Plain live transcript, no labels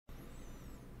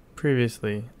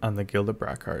Previously on the Guild of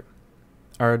Brockheart,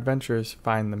 our adventurers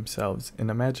find themselves in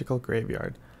a magical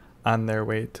graveyard on their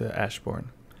way to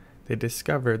Ashbourne. They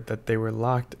discovered that they were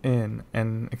locked in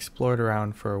and explored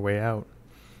around for a way out.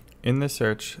 In the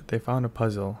search, they found a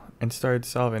puzzle and started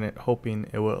solving it, hoping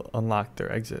it will unlock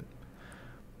their exit.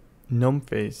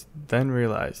 Gnomeface then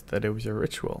realized that it was a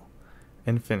ritual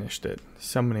and finished it,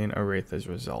 summoning a wraith as a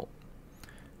result.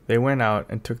 They went out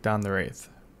and took down the wraith,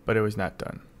 but it was not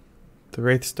done. The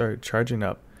wraith started charging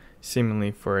up,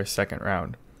 seemingly for a second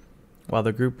round. While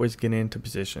the group was getting into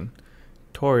position,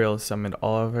 Tauriel summoned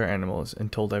all of her animals and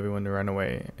told everyone to run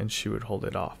away, and she would hold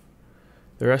it off.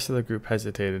 The rest of the group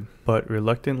hesitated, but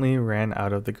reluctantly ran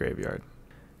out of the graveyard.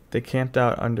 They camped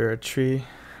out under a tree,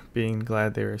 being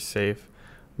glad they were safe,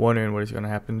 wondering what is going to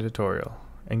happen to Tauriel,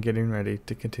 and getting ready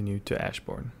to continue to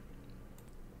Ashbourne.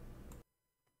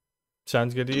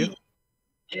 Sounds good to you?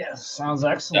 Yes, sounds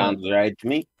excellent. Sounds right to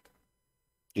me.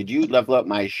 Did you level up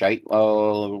my shite?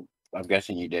 Oh, I'm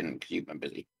guessing you didn't because you've been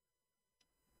busy.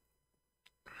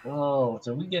 Oh,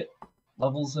 did we get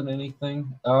levels in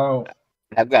anything? Oh,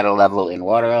 I've got a level in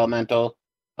water elemental,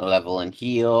 a level in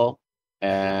heal,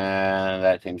 and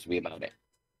that seems to be about it.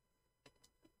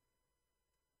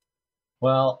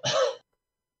 well,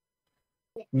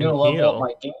 I'm gonna level up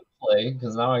my gameplay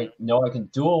because now I know I can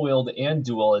dual wield and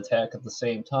dual attack at the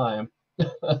same time.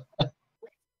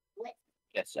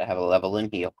 Yes, I have a level in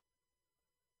heal.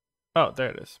 Oh,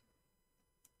 there it is.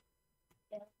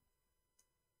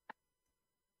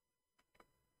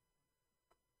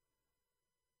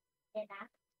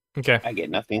 Okay. I get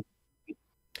nothing.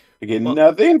 I get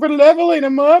nothing for leveling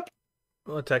them up.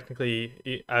 Well,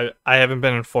 technically, I haven't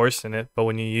been enforcing it, but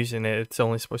when you're using it, it's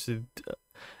only supposed to,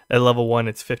 at level 1,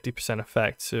 it's 50%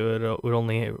 effect, so it would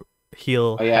only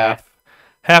heal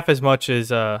half as much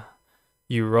as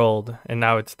you rolled, and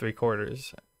now it's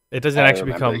 3/4. It doesn't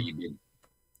actually become.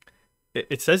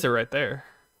 It says it right there.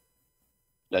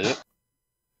 Does it?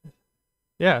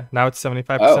 Yeah, now it's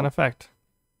 75% effect.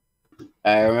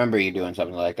 I remember you doing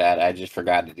something like that. I just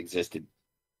forgot it existed.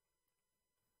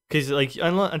 Because like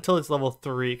until it's level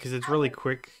 3, because it's really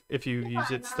quick if you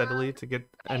use it steadily to get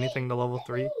anything to level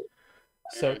 3.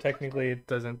 So technically, it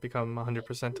doesn't become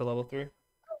 100% to level 3.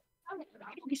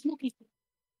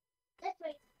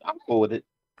 I'm cool with it.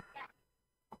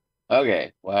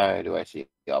 Okay, why do I see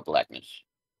all blackness?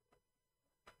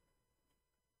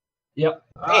 Yep.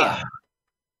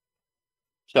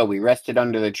 So we rested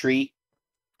under the tree.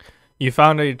 You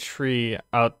found a tree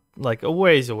out like a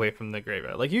ways away from the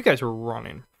graveyard. Like you guys were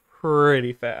running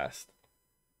pretty fast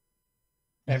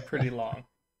and pretty long.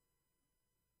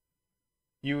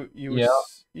 You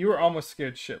were almost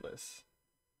scared shitless.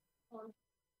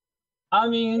 I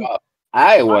mean,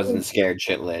 I wasn't scared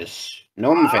shitless.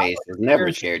 Gnomeface is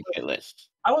never scared shitless.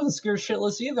 I wasn't scared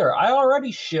shitless either. I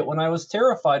already shit when I was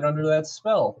terrified under that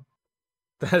spell.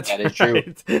 That is true.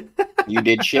 You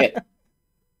did shit.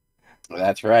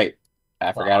 That's right.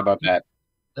 I forgot about that.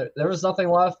 There was nothing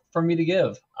left for me to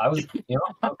give. I was,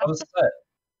 I was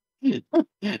set.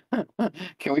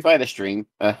 Can we find a stream?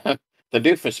 The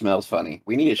doofus smells funny.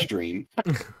 We need a stream.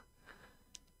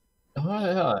 Oh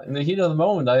yeah. In the heat of the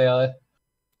moment, I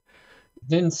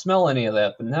didn't smell any of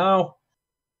that, but now,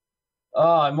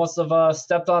 I must have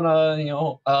stepped on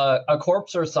a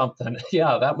corpse or something.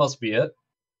 Yeah, that must be it.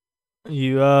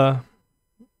 You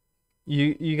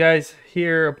guys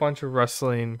hear a bunch of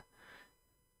rustling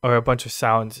or a bunch of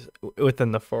sounds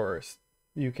within the forest.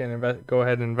 You can go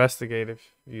ahead and investigate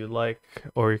if you like,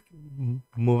 or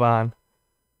move on.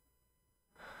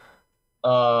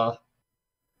 Well,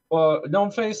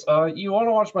 Gnomeface, you want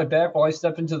to watch my back while I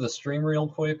step into the stream real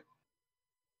quick?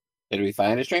 Did we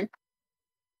find a stream?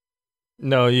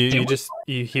 No, you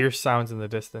hear sounds in the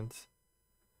distance.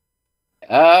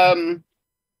 I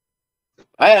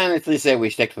honestly say we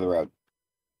stick to the road.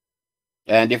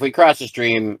 And if we cross the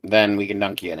stream, then we can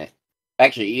dunk you in it.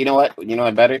 Actually, you know what? You know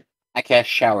what better? I cast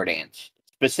Shower Dance.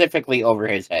 Specifically over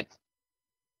his head.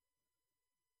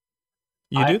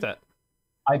 You do that.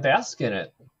 I bask in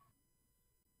it.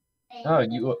 Oh,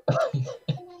 you...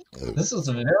 This is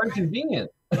very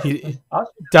convenient.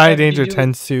 Donnie Danger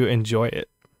tends to enjoy it.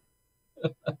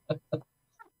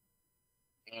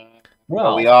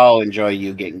 Well, we all enjoy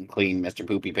you getting clean, Mr.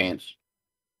 Poopy Pants.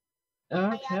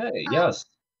 Okay, yes.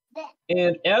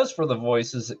 And as for the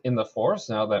voices in the forest,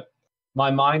 now that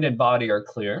my mind and body are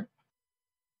clear,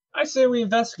 I say we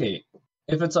investigate.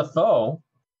 If it's a foe,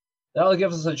 that'll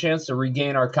give us a chance to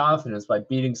regain our confidence by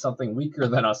beating something weaker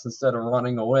than us instead of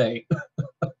running away.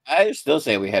 I still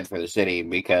say we head for the city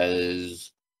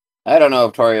because I don't know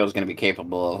if Tauriel is going to be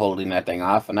capable of holding that thing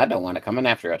off, and I don't want it coming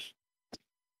after us.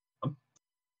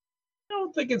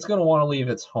 don't think it's going to want to leave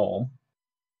its home.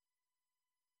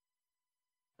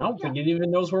 I don't think it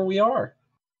even knows where we are.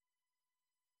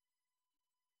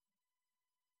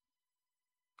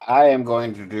 I am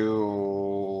going to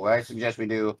do. I suggest we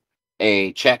do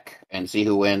a check and see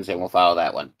who wins, and we'll follow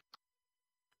that one.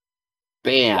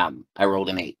 Bam! I rolled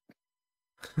an 8.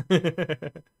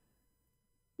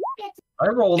 I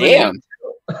rolled Damn.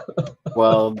 it.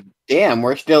 Well, damn,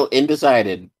 we're still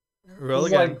undecided. Roll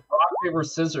It's again. like rock, paper,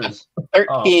 scissors.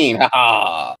 13.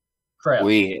 Ha! Crap.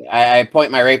 I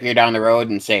point my rapier down the road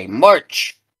and say,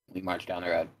 "March!" We march down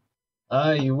the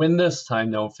road. You win this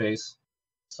time, No Face.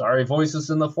 Sorry,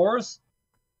 voices in the forest.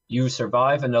 You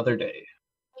survive another day.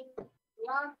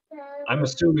 I'm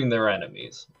assuming they're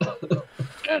enemies.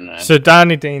 So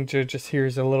Donnie Danger just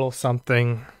hears a little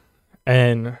something,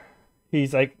 and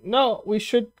he's like, "No, we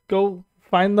should go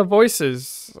find the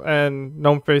voices." And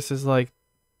Gnome Face is like,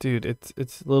 "Dude, it's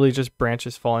literally just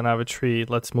branches falling out of a tree.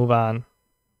 Let's move on."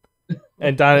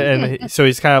 And so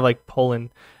he's kind of like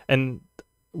pulling, and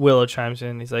Willow chimes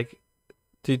in. He's like,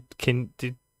 "Dude,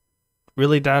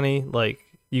 really, Donnie? Like,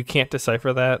 you can't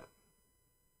decipher that?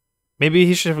 Maybe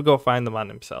he should go find them by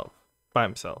himself."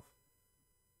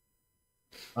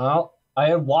 Well, I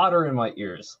had water in my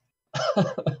ears.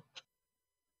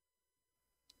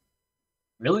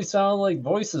 Really sounded like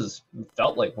voices.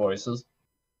 Felt like voices.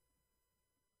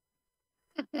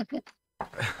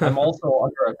 I'm also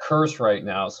under a curse right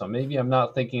now, so maybe I'm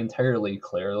not thinking entirely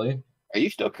clearly. Are you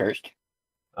still cursed?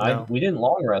 No. We didn't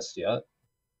long rest yet.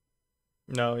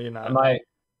 No, you're not.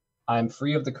 I'm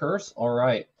free of the curse?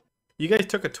 Alright. You guys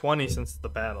took a 20 since the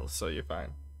battle, so you're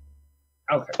fine.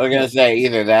 Okay. I was gonna say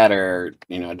either that or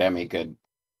Demi could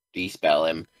de-spell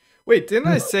him. Wait, didn't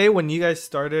I say when you guys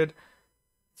started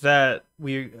that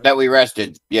we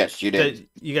rested? Yes, you did. that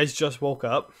you guys just woke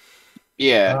up?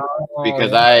 Yeah, Oh,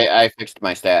 because yeah. I fixed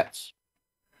my stats.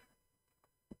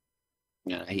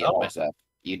 Yeah, I healed myself.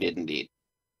 You did indeed.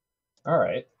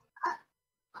 Alright.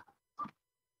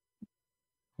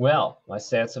 Well, my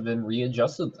stats have been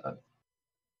readjusted then.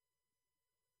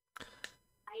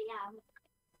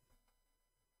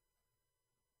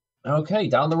 Okay,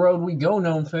 down the road we go,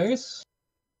 Gnome Face.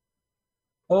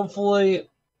 Hopefully,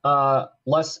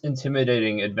 less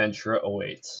intimidating adventure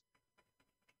awaits.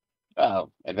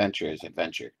 Oh, adventure is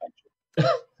adventure.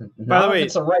 By the way,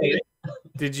 it's a raid.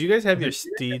 Did you guys have your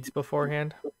steeds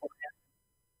beforehand?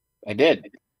 I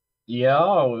did.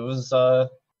 Yeah, it was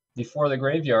before the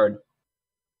graveyard.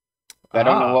 I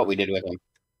don't know what we did with him.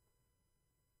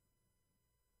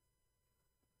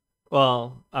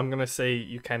 Well, I'm gonna say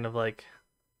you kind of like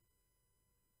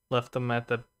left them at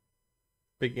the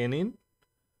beginning.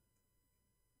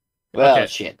 Well, Okay.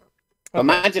 shit. But Okay.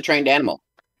 mine's a trained animal.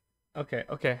 Okay.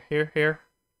 Here.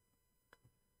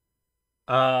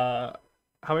 How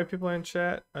many people are in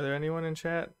chat? Are there anyone in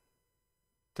chat?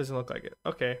 Doesn't look like it.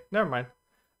 Okay, never mind.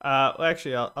 Well,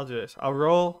 actually, I'll do this. I'll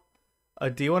roll a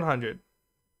D100.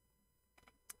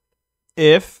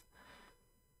 If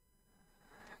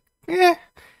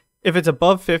it's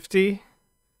above 50,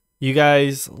 you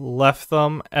guys left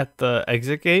them at the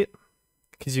exit gate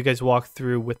because you guys walked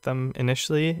through with them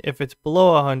initially. If it's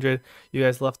below 100, you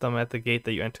guys left them at the gate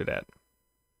that you entered at.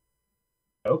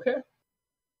 Okay.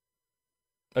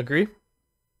 Agree?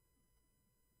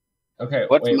 Okay.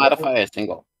 What's wait, modify a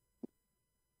single?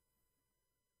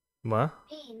 What?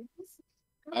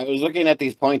 I was looking at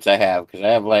these points I have because I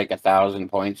have like 1,000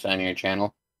 points on your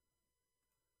channel.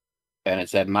 And it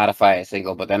said modify a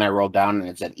single, but then I rolled down and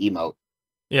it said emote.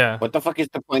 Yeah. What the fuck is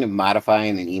the point of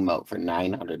modifying an emote for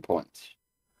 900 points?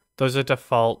 Those are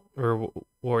default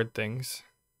reward things.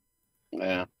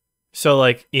 Yeah. So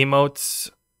like emotes,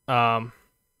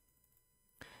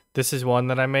 this is one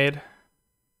that I made.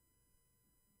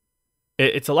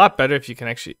 It's a lot better if you can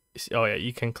actually. Oh yeah,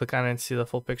 you can click on it and see the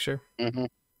full picture. Mm-hmm.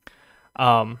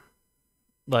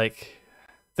 Like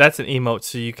that's an emote,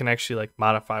 so you can actually like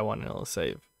modify one and it'll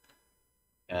save.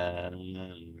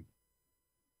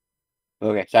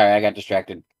 Okay, sorry, I got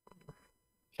distracted.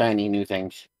 Shiny new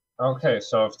things. Okay,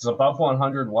 so if it's above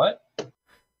 100, what?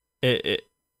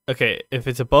 Okay, if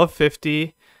it's above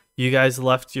 50, you guys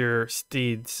left your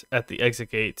steeds at the exit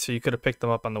gate, so you could have picked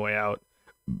them up on the way out.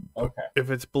 Okay. If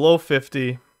it's below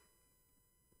 50,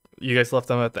 you guys left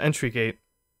them at the entry gate.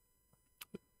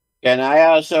 Can I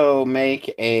also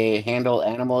make a handle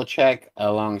animal check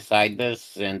alongside this,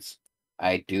 since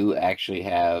I do actually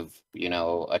have,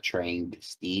 a trained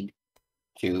steed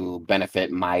to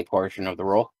benefit my portion of the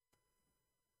roll?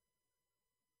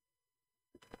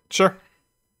 Sure.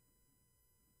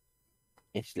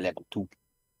 It's level 2.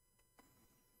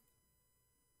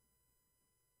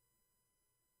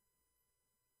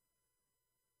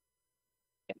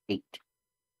 8.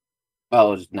 Well,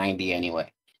 it was 90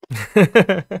 anyway.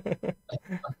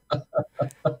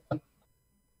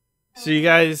 So you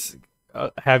guys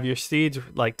have your steeds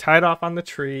like tied off on the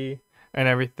tree and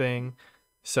everything,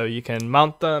 so you can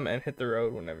mount them and hit the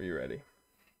road whenever you're ready.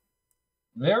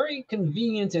 Very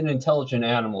convenient and intelligent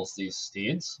animals, these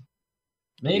steeds.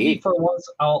 Maybe Indeed. for once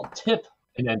I'll tip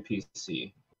an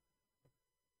NPC.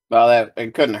 Well,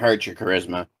 it couldn't hurt your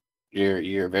charisma.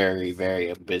 You're very, very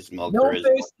abysmal No, charisma.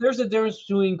 face, there's a difference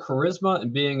between charisma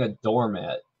and being a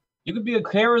doormat. You could be a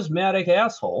charismatic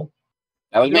asshole.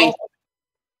 That was me.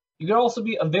 You could also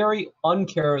be a very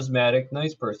uncharismatic,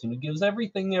 nice person who gives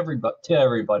everything to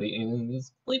everybody and is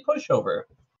a complete pushover.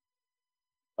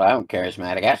 Well, I'm a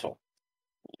charismatic asshole.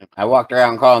 I walked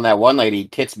around calling that one lady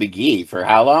Tits McGee for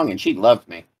how long, and she loved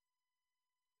me.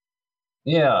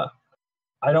 Yeah.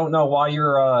 I don't know why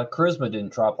your charisma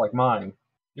didn't drop like mine.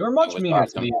 You were much was meaner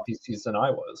awesome. to the NPCs than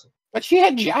I was. But she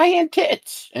had giant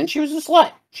tits, and she was a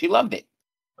slut. She loved it.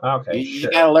 Okay, You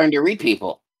sure. gotta learn to read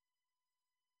people.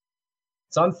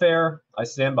 It's unfair. I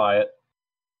stand by it.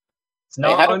 It's Hey,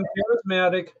 not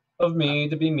uncharismatic of me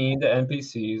to be mean to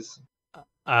NPCs.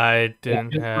 I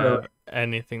didn't have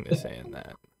anything to say in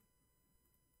that.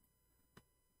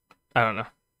 I don't know.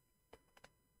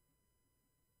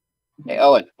 Hey,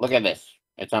 Owen, look at this.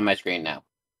 It's on my screen now.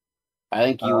 I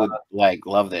think you would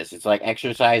love this. It's like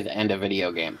exercise and a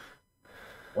video game.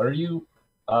 What are you?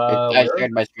 I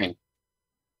shared my screen.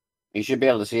 You should be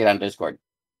able to see it on Discord.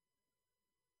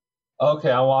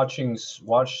 Okay, I'm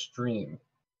watch stream.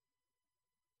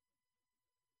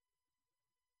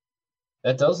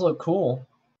 That does look cool.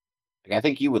 Like, I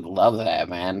think you would love that,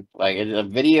 man. Like, it's a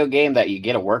video game that you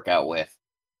get a workout with.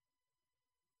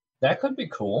 That could be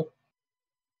cool.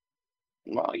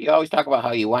 Well, you always talk about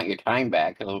how you want your time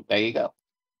back. So there you go.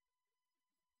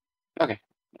 Okay,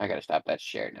 I gotta stop that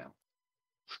share now.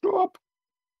 Stop.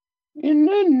 In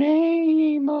the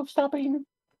name of stopping.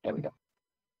 There we go.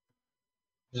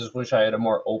 Just wish I had a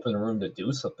more open room to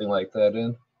do something like that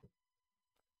in.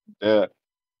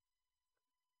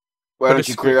 Why don't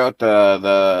you clear out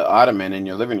the ottoman in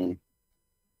your living room?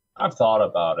 I've thought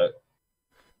about it.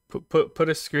 Put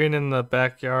a screen in the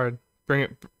backyard.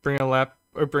 Bring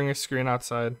a screen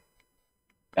outside.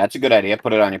 That's a good idea.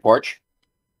 Put it on your porch.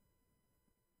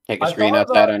 Take a screen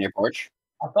outside on your porch.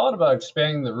 I thought about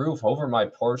expanding the roof over my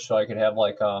porch so I could have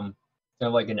like kind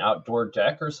of like an outdoor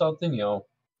deck or something, you know.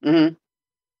 Mm-hmm.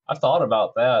 I've thought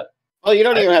about that. Well, you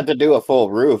don't even have to do a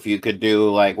full roof. You could do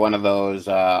like one of those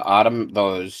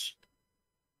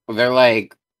they're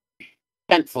like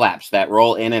tent flaps that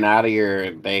roll in and out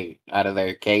of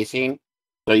their casing.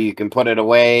 So you can put it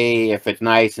away if it's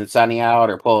nice and sunny out,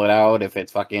 or pull it out if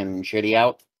it's fucking shitty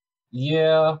out.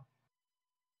 Yeah.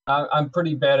 I'm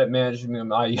pretty bad at managing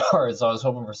my yard, so I was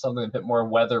hoping for something a bit more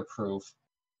weatherproof.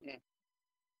 Yeah.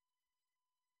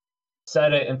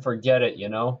 Set it and forget it, you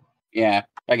know? Yeah,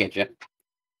 I get you.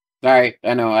 Sorry,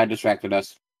 I know, I distracted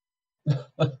us.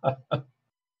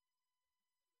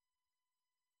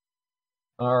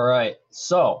 All right,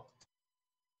 so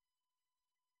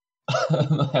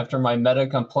after my meta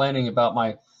complaining about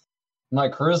my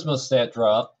charisma stat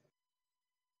drop,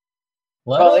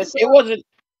 it wasn't.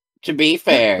 To be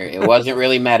fair, it wasn't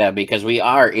really meta because we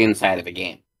are inside of a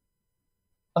game.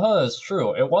 Oh, that's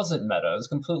true. It wasn't meta. It was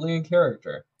completely in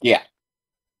character. Yeah.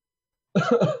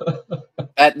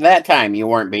 At that time, you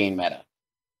weren't being meta.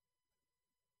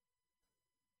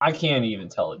 I can't even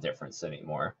tell the difference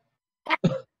anymore.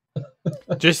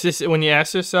 Just when you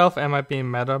ask yourself, am I being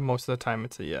meta? Most of the time,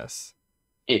 it's a yes.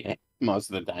 Yeah,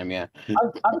 most of the time, yeah.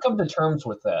 I've come to terms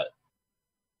with that.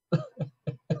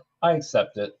 I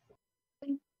accept it.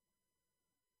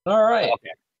 All right.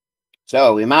 Okay.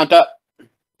 So we mount up.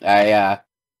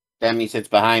 Demi sits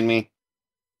behind me.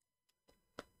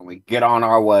 And we get on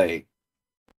our way.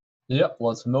 Yep,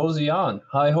 let's mosey on.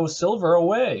 Hi-ho silver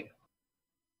away.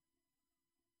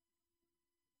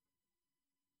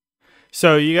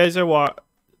 So you guys are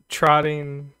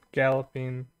trotting,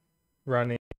 galloping,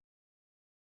 running.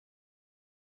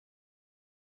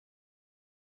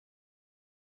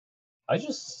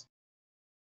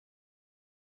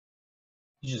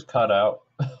 You just cut out.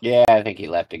 Yeah, I think he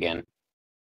left again.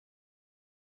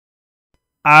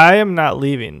 I am not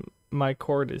leaving. My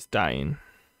cord is dying.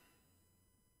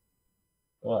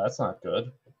 Well, that's not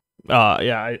good.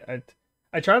 Yeah,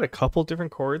 I tried a couple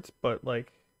different chords, but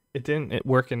like it didn't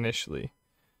work initially.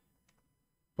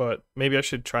 But maybe I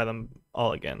should try them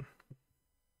all again.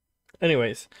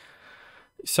 Anyways,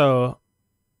 so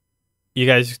you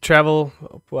guys travel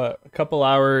a couple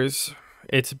hours.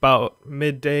 It's about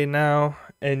midday now,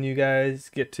 and you guys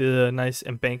get to a nice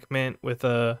embankment with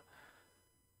a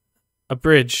a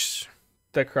bridge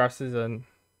that crosses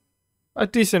a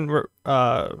decent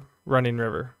running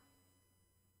river.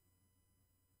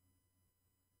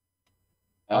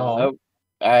 Oh,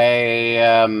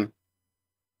 I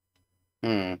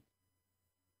Hmm.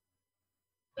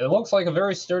 It looks like a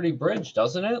very sturdy bridge,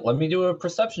 doesn't it? Let me do a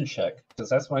perception check, because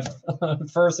that's my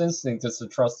first instinct is to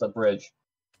trust the bridge.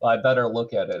 But I better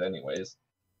look at it anyways.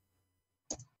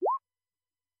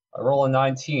 I roll a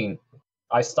 19.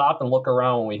 I stop and look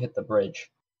around when we hit the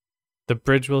bridge. The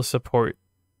bridge will support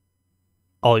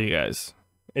all you guys.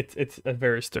 It's a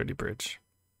very sturdy bridge.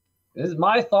 This is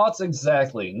my thoughts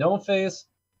exactly. No face.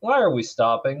 Why are we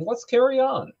stopping? Let's carry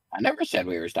on. I never said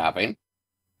we were stopping.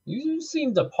 You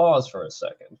seem to pause for a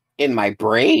second. In my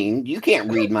brain? You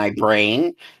can't read my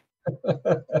brain.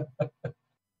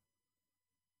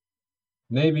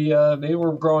 Maybe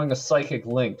we're growing a psychic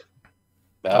link.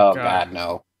 Oh, God,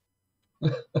 no.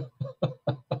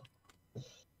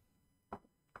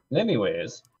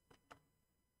 Anyways,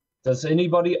 does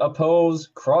anybody oppose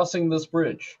crossing this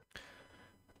bridge?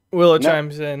 Willow No.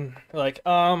 chimes in like,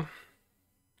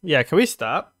 yeah, can we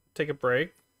stop? Take a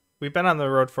break? We've been on the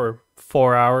road for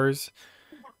 4 hours.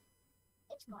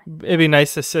 It'd be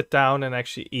nice to sit down and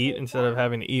actually eat instead of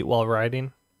having to eat while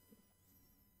riding.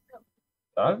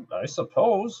 I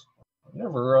suppose. I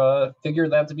never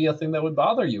figured that to be a thing that would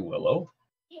bother you, Willow.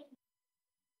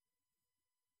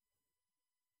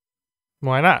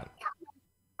 Why not?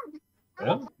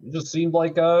 Yeah, it just seemed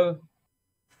like you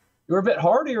were a bit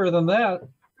hardier than that.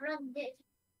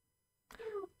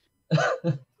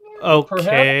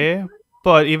 Okay,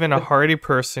 but even a hardy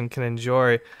person can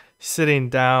enjoy sitting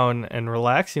down and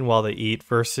relaxing while they eat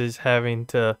versus having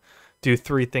to do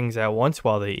 3 things at once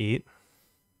while they eat.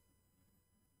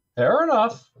 Fair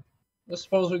enough. I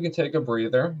suppose we can take a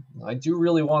breather. I do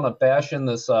really want to bash in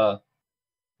this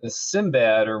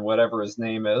Sinbad or whatever his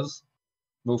name is,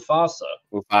 Mufasa.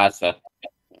 Mufasa.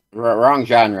 Wrong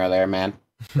genre there, man.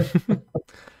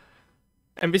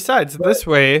 And besides, this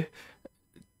way,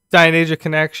 Dianasia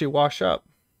can actually wash up.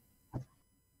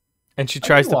 And she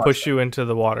tries to push you into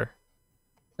the water.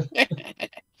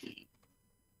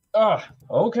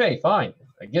 Okay, fine.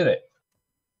 I get it.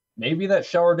 Maybe that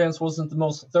shower dance wasn't the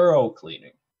most thorough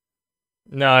cleaning.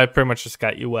 No, I pretty much just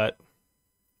got you wet.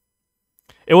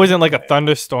 It wasn't like a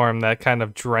thunderstorm that kind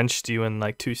of drenched you in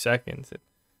like 2 seconds.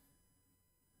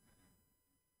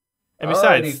 And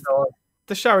besides,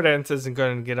 the shower dance isn't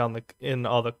going to get in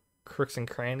all the crooks and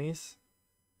crannies.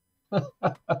 I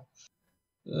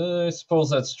suppose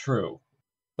that's true.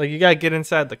 Like, you gotta get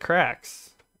inside the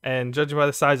cracks. And judging by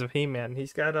the size of He-Man,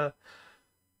 he's got a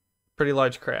pretty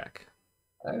large crack.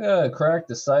 I got a crack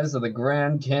the size of the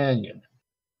Grand Canyon.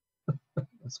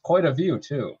 It's quite a view,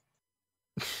 too.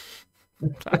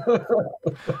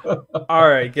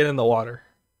 Alright, get in the water.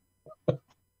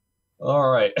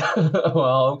 Alright.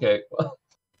 Well, okay.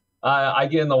 I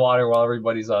get in the water while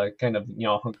everybody's kind of,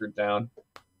 hunkered down.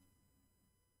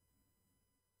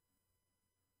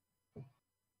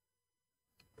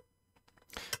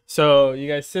 So you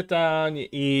guys sit down, you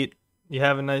eat, you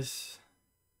have a nice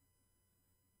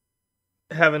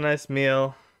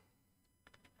meal.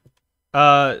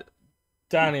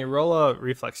 Donnie, roll a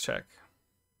reflex check.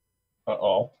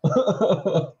 Uh-oh.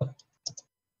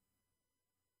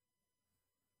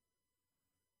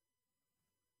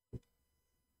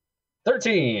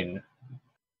 13.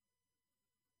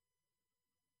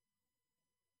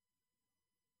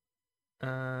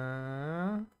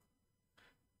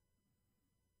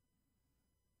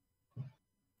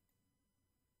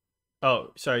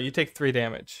 Oh, sorry, you take 3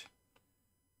 damage.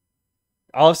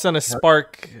 All of a sudden, a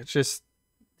spark just...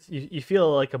 You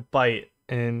feel like a bite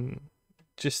and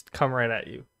just come right at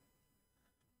you.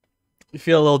 You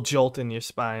feel a little jolt in your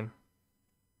spine.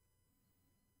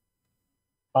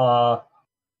 I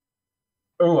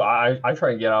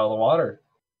try to get out of the water.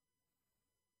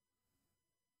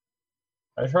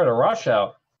 I try to rush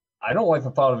out. I don't like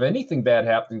the thought of anything bad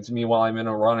happening to me while I'm in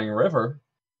a running river.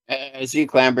 As he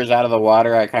clambers out of the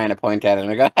water, I kind of point at him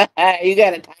and I go, you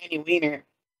got a tiny wiener.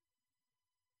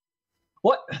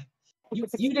 What?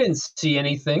 You didn't see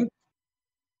anything.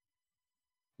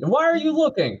 Why are you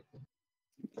looking?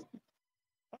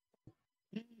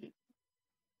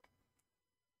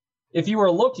 If you were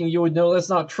looking, you would know that's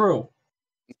not true.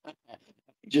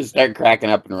 Just start cracking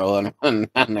up and rolling on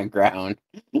the ground.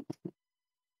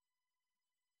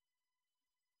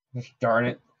 Darn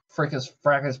it.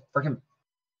 Frickin'.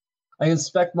 I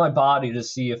inspect my body to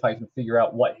see if I can figure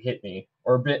out what hit me,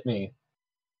 or bit me,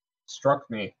 struck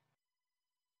me.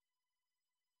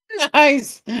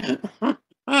 Nice!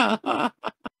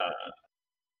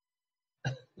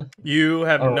 You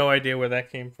have no idea where that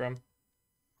came from.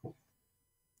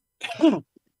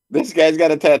 This guy's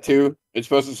got a tattoo. It's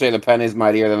supposed to say the pen is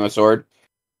mightier than the sword.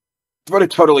 But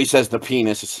it totally says the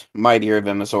penis is mightier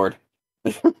than the sword.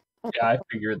 Yeah, I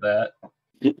figured that.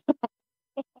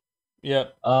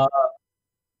 Yep.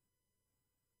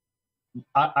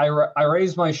 I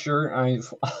raise my shirt.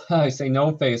 I say,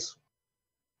 "No face.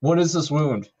 What is this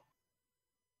wound?"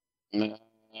 I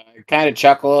kind of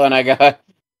chuckle, and I go,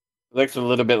 looks a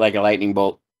little bit like a lightning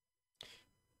bolt.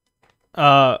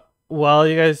 While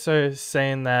you guys are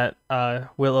saying that,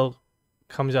 Willow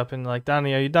comes up and like,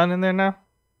 Donnie, are you done in there now?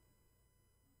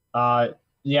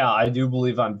 Yeah, I do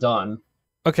believe I'm done.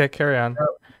 Okay, carry on.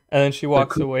 And then she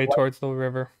walks away towards the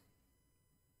river.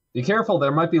 Be careful,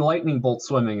 there might be lightning bolts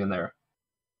swimming in there.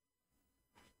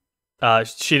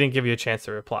 She didn't give you a chance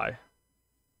to reply.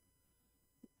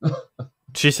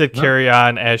 She said carry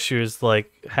on as she was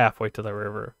like halfway to the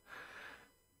river.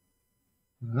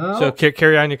 No. So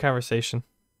carry on your conversation.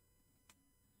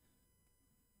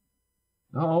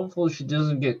 No, hopefully she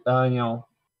doesn't get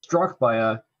struck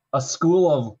by a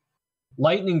school of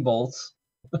lightning bolts.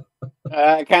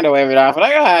 I kind of wave it off, and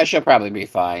I she'll probably be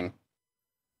fine.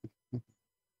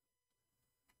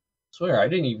 Swear, I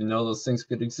didn't even know those things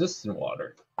could exist in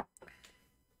water.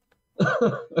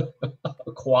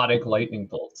 Aquatic lightning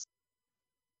bolts.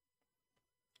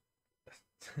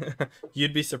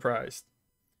 You'd be surprised.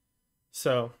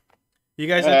 So, you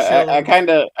guys are chilling.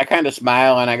 I kind of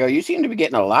smile and I go, "You seem to be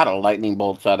getting a lot of lightning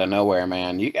bolts out of nowhere,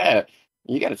 man. You got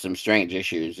some strange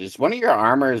issues. Is one of your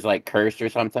armors like cursed or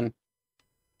something?"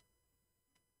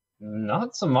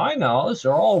 Not to my knowledge.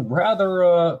 They're all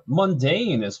rather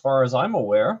mundane as far as I'm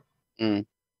aware. Mm.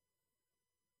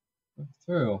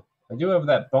 True. I do have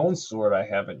that bone sword I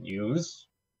haven't used.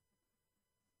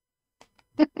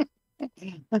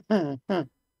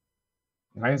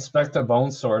 I inspect the bone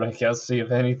sword, I guess, see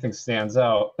if anything stands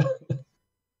out.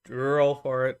 Roll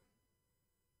for it.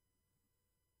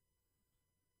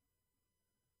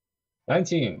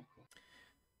 19.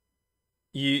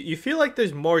 You feel like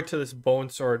there's more to this bone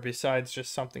sword besides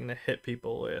just something to hit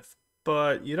people with,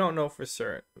 but you don't know for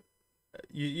certain.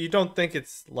 You don't think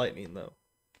it's lightning though.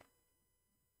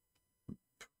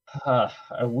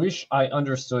 I wish I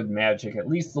understood magic at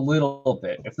least a little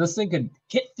bit. If this thing could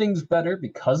hit things better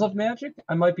because of magic,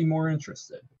 I might be more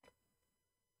interested.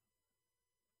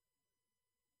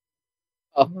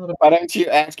 Oh, why don't you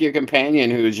ask your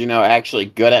companion who's, actually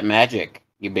good at magic,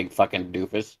 you big fucking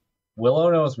doofus?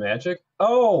 Willow knows magic?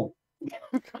 Oh!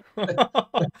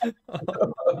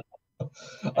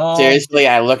 Seriously,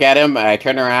 I look at him, I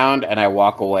turn around, and I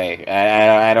walk away.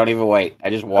 I don't even wait. I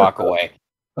just walk away.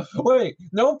 Wait,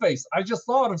 no face. I just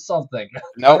thought of something.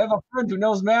 Nope. I have a friend who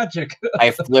knows magic.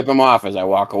 I flip him off as I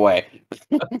walk away.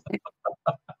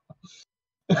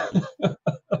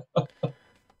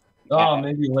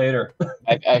 Maybe later.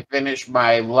 I finish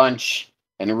my lunch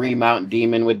and remount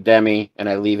Demon with Demi, and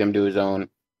I leave him to his own.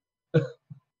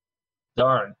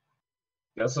 Darn.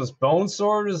 Guess this bone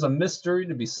sword is a mystery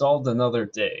to be solved another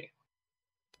day.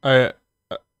 Are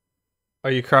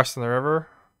you crossing the river?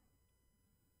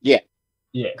 Yeah.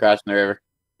 Yeah. Crossing the river.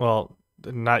 Well,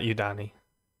 not you, Donnie.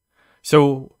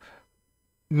 So,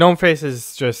 Gnome Face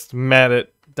is just mad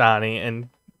at Donnie and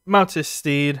mounts his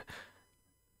steed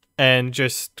and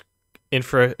just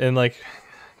in like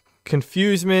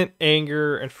confusement,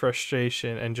 anger, and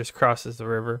frustration, and just crosses the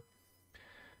river.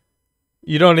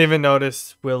 You don't even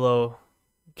notice Willow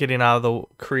getting out of the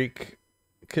creek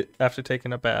after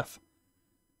taking a bath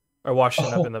or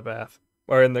washing up in the bath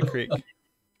or in the creek.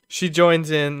 She joins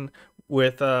in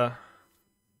with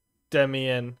Demi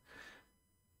and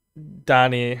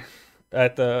Donnie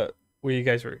at where you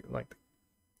guys were like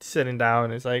sitting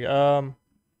down. It's like,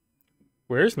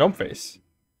 where's Gnome Face?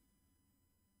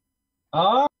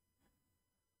 Gnome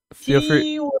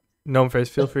Face,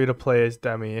 feel free to play as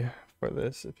Demi for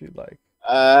this if you'd like.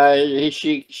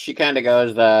 She kind of goes,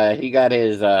 he got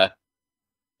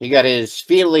his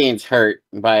feelings hurt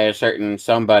by a certain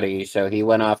somebody, so he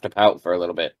went off to pout for a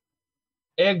little bit.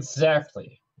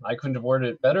 Exactly. I couldn't have worded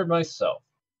it better myself.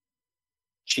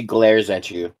 She glares at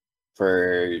you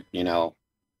for, the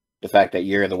fact that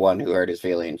you're the one who hurt his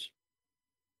feelings.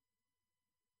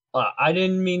 I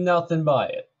didn't mean nothing by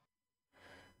it.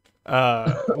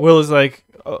 Will is like,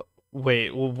 oh,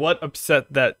 wait, well, what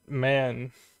upset that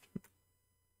man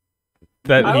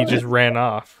that he just ran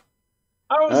off?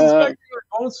 I was expecting your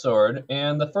bone sword,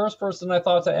 and the first person I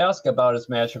thought to ask about his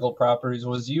magical properties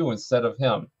was you instead of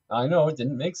him. I know it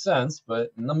didn't make sense,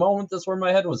 but in the moment, that's where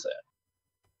my head was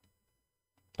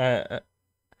at.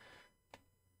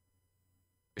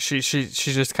 She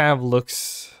just kind of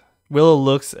looks. Willow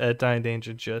looks at Dying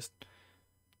Danger just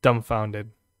dumbfounded.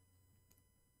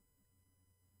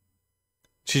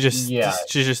 She just Yeah.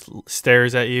 she just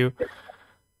stares at you,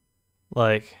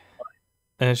 like,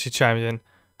 and then she chimes in.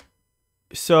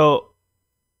 So,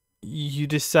 you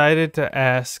decided to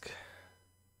ask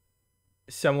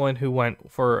someone who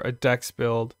went for a dex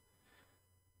build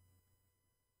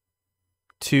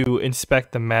to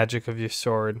inspect the magic of your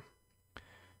sword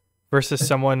versus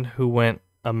someone who went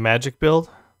a magic build?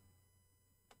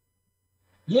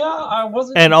 Yeah, I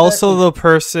wasn't. And also exactly- the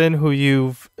person who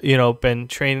you've, been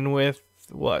training with,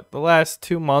 the last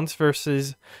 2 months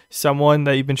versus someone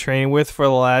that you've been training with for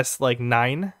the last,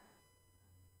 9?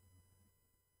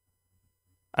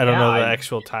 I don't know the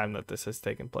actual time that this has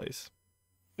taken place.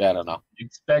 I don't know.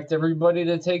 expect everybody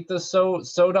to take this so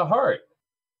to heart.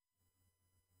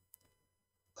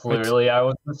 Clearly, I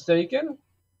was mistaken.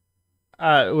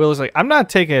 Will's like, I'm not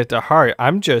taking it to heart.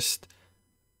 I'm just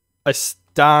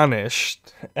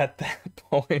astonished at that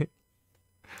point.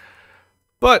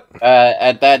 But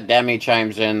At that, Demi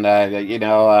chimes in.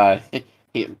 Gnome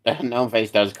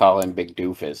Face does call him Big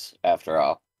Doofus after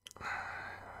all.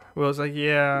 Will's like,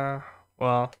 yeah,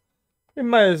 well, we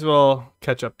might as well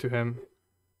catch up to him.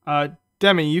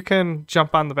 Demi, you can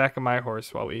jump on the back of my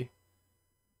horse while we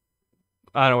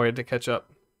on our way to catch up.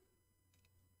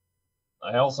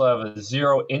 I also have a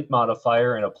 0 int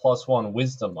modifier and a +1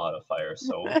 wisdom modifier,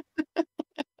 so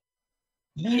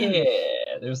yeah,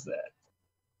 there's that.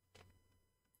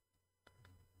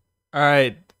 All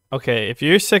right. Okay, if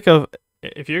you're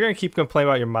gonna keep complaining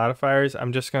about your modifiers,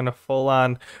 I'm just gonna full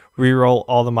on reroll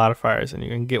all the modifiers, and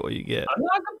you're gonna get what you get. I'm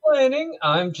not complaining.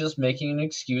 I'm just making an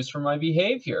excuse for my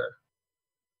behavior.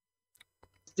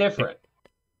 It's different.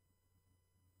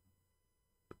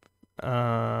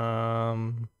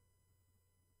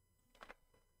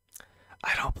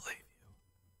 I don't believe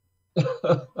you.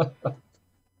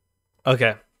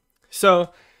 Okay,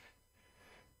 so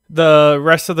the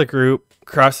rest of the group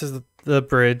crosses the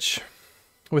bridge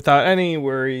without any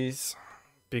worries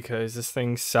because this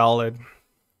thing's solid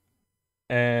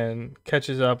and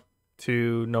catches up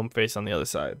to Gnome Face on the other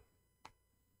side.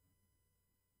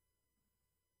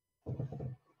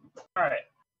 All right.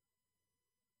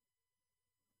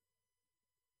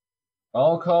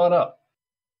 All caught up.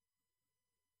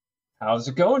 How's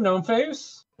it going, Gnome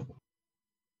Face?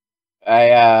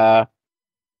 I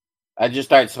just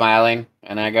start smiling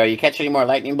and I go, "You catch any more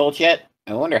lightning bolts yet?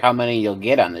 I wonder how many you'll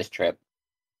get on this trip."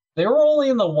 They were only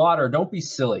in the water. Don't be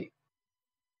silly.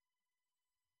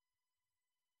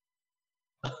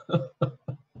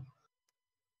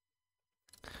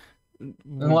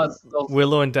 Unless those,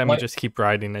 Willow and Demi just keep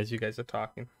riding as you guys are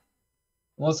talking.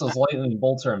 unless those lightning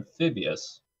bolts are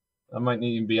amphibious, I might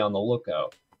need to be on the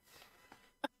lookout.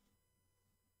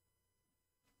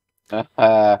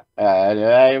 I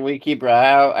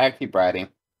keep riding.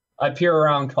 I peer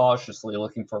around cautiously,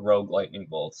 looking for rogue lightning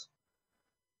bolts.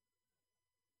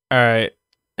 All right,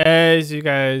 as you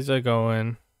guys are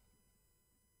going.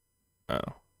 Oh,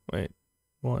 wait,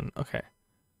 one. Okay.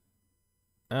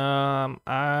 Wrong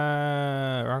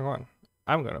one.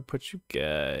 I'm gonna put you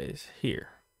guys here.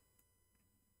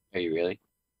 Are you really?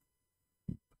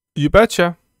 You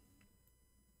betcha.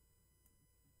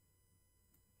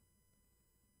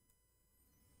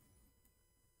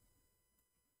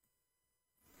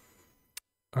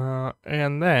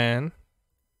 And then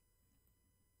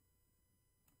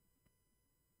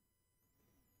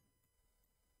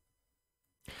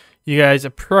you guys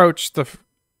approach the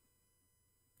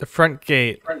front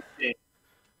gate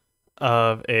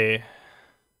of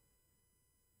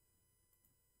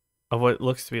what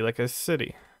looks to be like a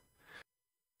city.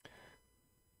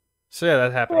 So yeah,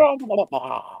 that happened.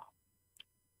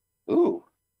 Ooh.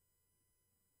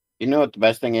 You know what the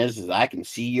best thing is I can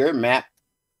see your map.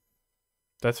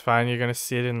 That's fine. You're gonna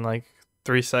see it in like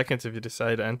 3 seconds if you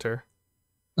decide to enter.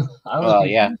 I was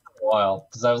yeah. for a while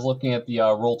because I was looking at the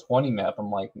Roll20 map.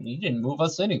 I'm like, you didn't move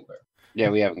us anywhere. Yeah,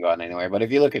 we haven't gone anywhere. But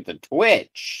if you look at the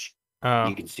Twitch, Oh,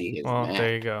 you can see his well, map.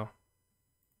 there you go.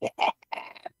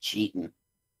 Cheating.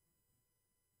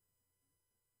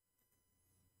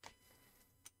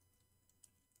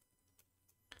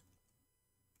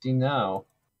 See now.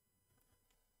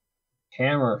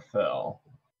 Hammerfell.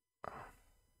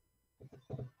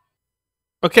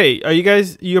 Okay, are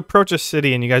you approach a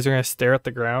city and you guys are gonna stare at the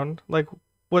ground? Like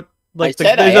what? Like I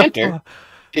said I there's enter.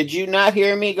 Did you not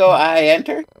hear me go, "I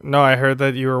enter"? No, I heard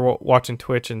that you were watching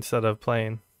Twitch instead of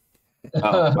playing.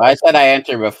 Oh, I said I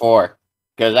enter before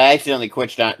because I accidentally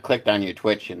clicked on your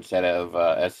Twitch instead of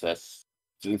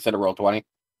Roll20.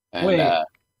 And, Wait.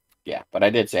 yeah, but I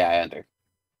did say I enter.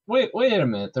 Wait a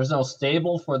minute. There's no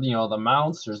stable for the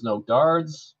mounts. There's no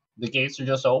guards. The gates are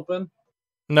just open.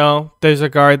 No, there's a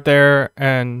guard there,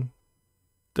 and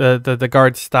the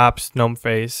guard stops Gnome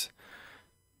Face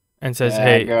and says,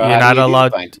 "Hey, girl, you're how not do you do,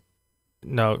 allowed." fine?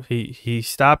 No, he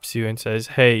stops you and says,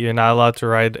 "Hey, you're not allowed to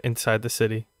ride inside the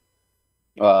city."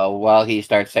 Well, while he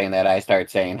starts saying that, I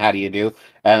start saying, "How do you do?"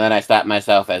 And then I stop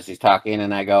myself as he's talking,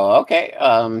 and I go, "Okay,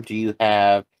 do you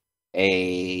have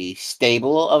a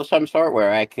stable of some sort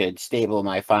where I could stable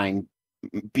my fine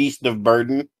beast of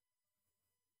burden?"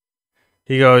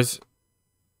 He goes,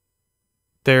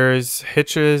 "There's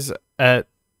hitches at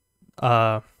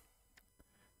uh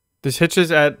there's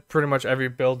hitches at pretty much every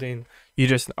building. You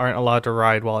just aren't allowed to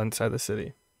ride while inside the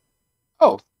city."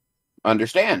 Oh,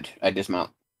 understand. I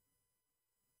dismount.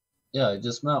 Yeah,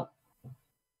 just mount.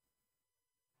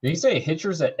 Did he say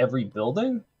hitchers at every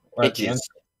building? Or at the end?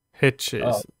 Hitches. Hitches.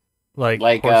 Oh.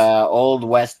 Like horse. old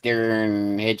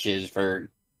western hitches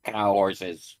for cow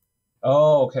horses.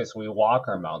 Oh, okay, so we walk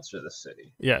our mounts through the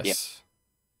city. Yes.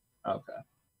 Yep. Okay.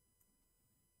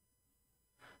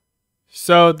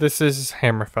 So this is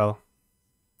Hammerfell.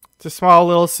 It's a small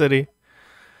little city,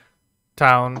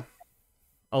 town,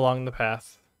 along the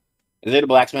path. Is it a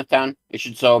blacksmith town? It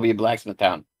should so be a blacksmith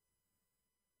town.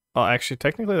 Oh, actually,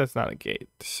 technically that's not a gate.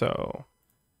 So,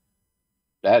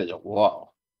 That is a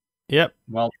wall. yep.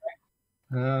 Well,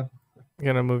 I'm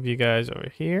gonna move you guys over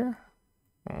here.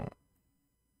 Oh.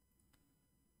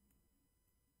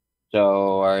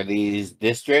 So are these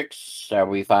districts? Are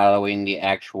we following the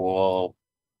actual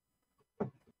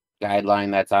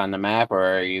guideline that's on the map,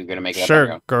 or are you gonna make it up on your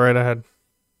Sure, own? go right ahead.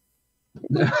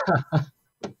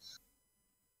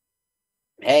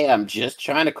 Hey, I'm just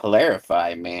trying to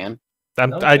clarify, man.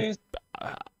 I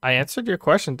answered your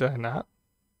question, did I not?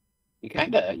 You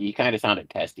kinda sounded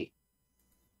testy.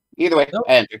 Either way, Nope.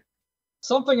 I enter.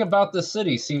 Something about this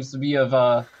city seems to be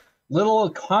of little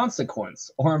consequence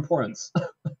or importance.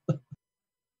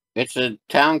 It's a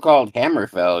town called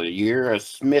Hammerfell. You're a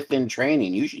smith in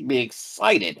training. You should be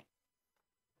excited.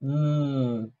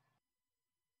 We'll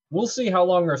see how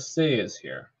long our stay is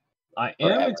here. I am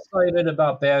Forever. excited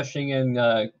about bashing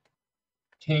in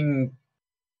King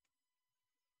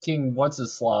what's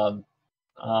his slob?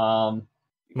 You are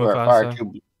far Mufasa.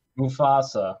 too.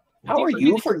 Mufasa. How are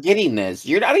you forgetting this?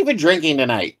 You're not even drinking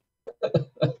tonight.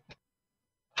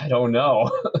 I don't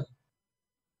know.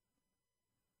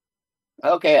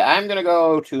 Okay, I'm gonna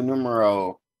go to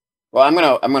numero. Well, I'm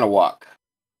gonna walk.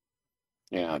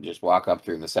 You know, just walk up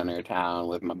through the center of town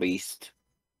with my beast,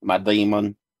 my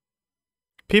demon.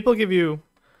 People give you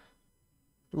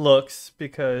looks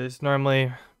because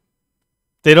normally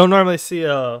they don't normally see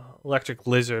a electric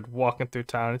lizard walking through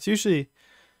town. It's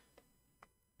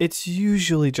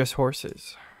usually just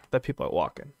horses that people are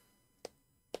walking.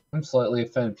 I'm slightly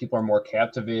offended people are more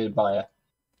captivated by a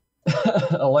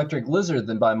electric lizard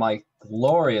than by my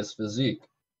glorious physique.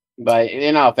 But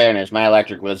in all fairness, my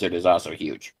electric lizard is also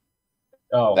huge.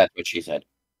 Oh, That's what she said.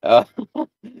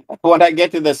 When I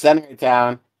get to the center of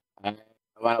town, I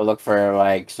want to look for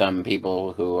like some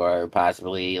people who are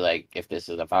possibly like, if this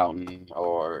is a fountain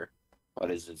or what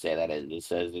does it say that is? It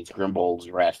says it's Grimbald's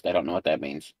Rest. I don't know what that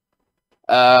means.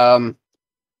 Like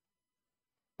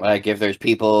if there's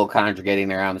people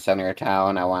congregating around the center of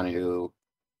town, I want to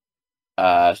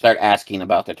start asking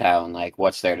about the town, like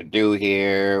what's there to do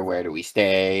here, where do we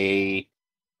stay,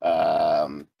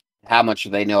 how much do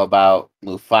they know about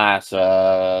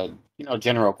Mufasa,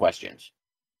 general questions.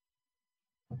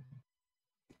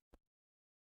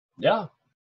 yeah.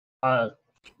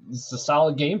 It's a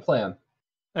solid game plan.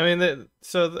 I mean,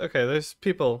 okay, there's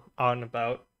people out and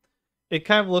about. It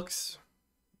kind of looks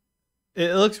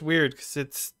weird because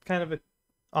it's kind of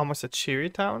almost a cheery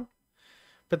town,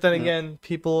 but then again,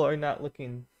 people are not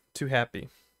looking too happy.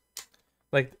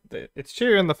 Like it's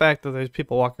cheery in the fact that there's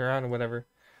people walking around and whatever,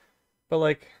 but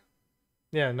like,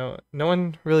 yeah, no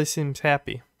one really seems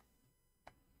happy.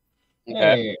 Okay.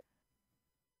 Hey,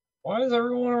 why does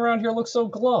everyone around here look so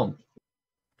glum?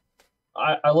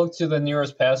 I look to the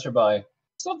nearest passerby.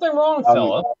 Something wrong,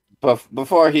 fella?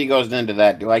 Before he goes into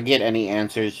that, do I get any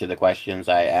answers to the questions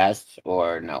I asked,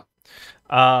 or no?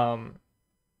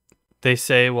 They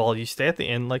say, well, you stay at the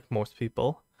inn like most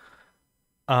people.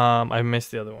 I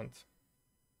missed the other ones.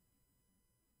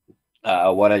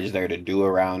 What is there to do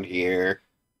around here?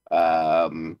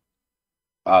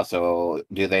 Also,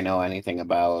 do they know anything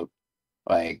about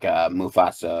like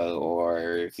Mufasa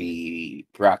or the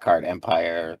Brockheart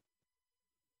Empire?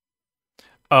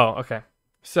 Oh, okay.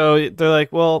 So they're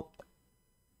like, well,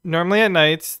 normally at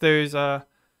nights there's where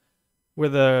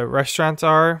the restaurants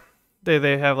are,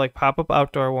 they have like pop-up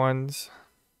outdoor ones,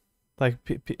 like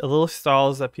little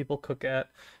stalls that people cook at.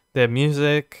 They have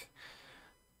music.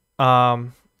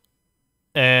 And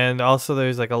also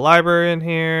there's like a library in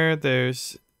here.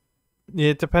 There's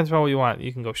it depends on what you want.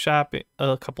 You can go shopping,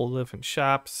 a couple of different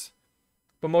shops,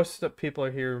 but most of the people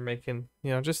are here making,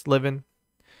 just living.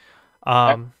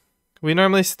 Um, we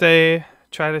normally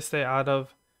try to stay out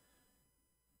of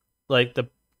like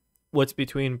what's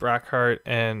between Brockheart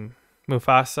and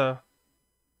Mufasa,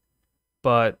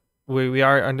 but we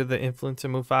are under the influence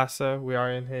of Mufasa. We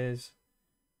are in his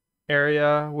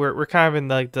area. We're kind of in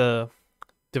like the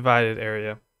divided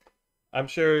area. I'm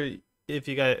sure if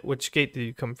you got which gate did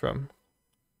you come from?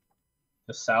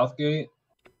 The South Gate?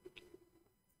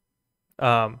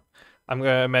 I'm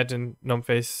gonna imagine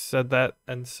Gnomeface said that,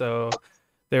 and so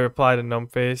they replied to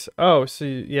Gnomeface, "Oh, so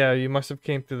yeah, you must have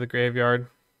came through the graveyard."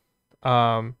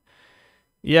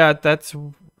 Yeah, that's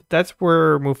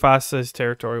where Mufasa's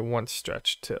territory once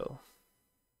stretched to.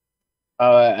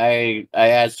 I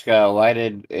asked, why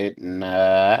did it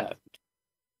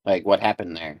like what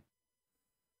happened there?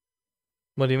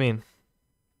 What do you mean?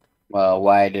 Well,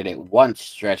 why did it once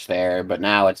stretch there, but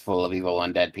now it's full of evil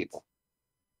undead people?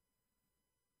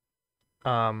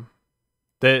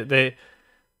 They're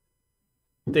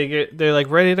like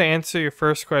ready to answer your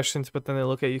first questions, but then they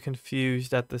look at you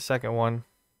confused at the second one.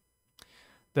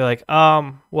 They're like,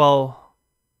 well,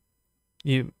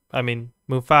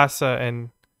 Mufasa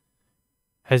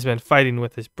has been fighting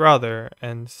with his brother,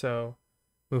 and so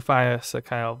Mufasa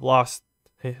kind of lost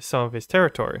some of his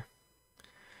territory.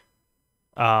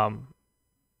 I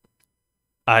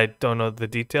don't know the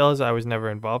details. I was never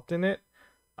involved in it.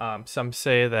 Some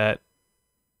say that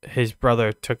his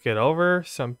brother took it over.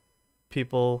 Some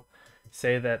people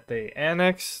say that they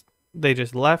annexed. They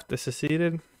just left. They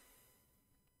seceded.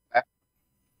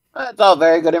 That's all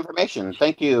very good information.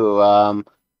 Thank you. I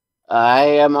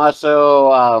am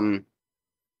also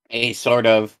a sort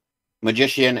of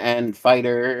magician and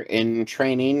fighter in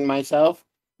training myself.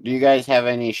 Do you guys have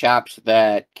any shops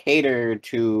that cater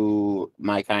to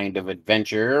my kind of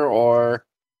adventure, or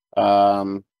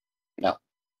no?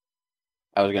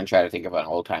 I was gonna try to think of an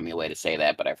old-timey way to say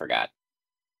that, but I forgot.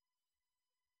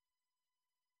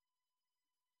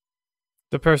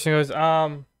 The person goes,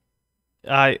 I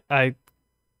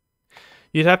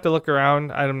you'd have to look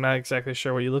around. I'm not exactly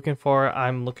sure what you're looking for.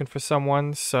 I'm looking for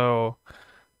someone, so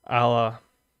I'll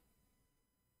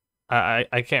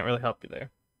I can't really help you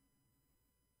there.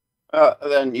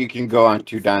 Then you can go on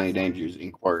to Donnie Danger's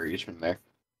inquiries from there.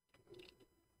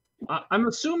 I'm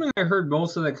assuming I heard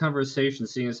most of that conversation,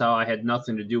 seeing as how I had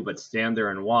nothing to do but stand there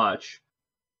and watch.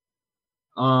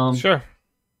 Sure.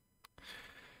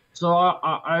 So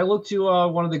I look to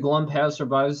one of the glum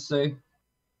passerbys and say,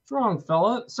 "Strong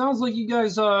fella, sounds like you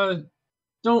guys don't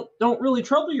really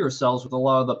trouble yourselves with a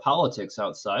lot of the politics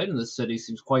outside, and the city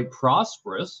seems quite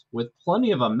prosperous with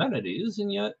plenty of amenities,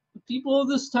 and yet the people of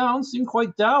this town seem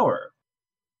quite dour.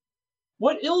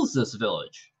 What ails this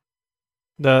village?"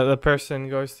 The person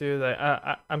goes through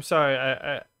that. I'm sorry.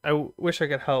 I wish I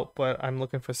could help, but I'm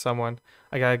looking for someone.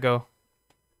 I gotta go.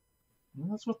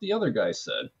 Well, that's what the other guy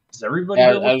said. Is everybody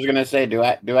Yeah, here? I was gonna say, do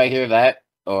I hear that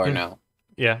or no?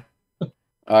 Yeah.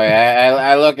 Oh yeah,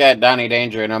 I look at Donnie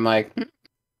Danger and I'm like,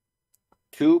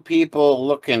 two people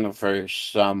looking for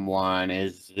someone.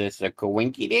 Is this a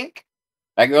coinky dink?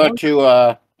 I go to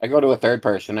a third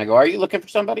person. I go, are you looking for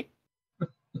somebody?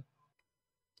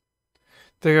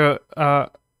 They go,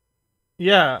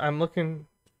 yeah, I'm looking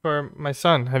for my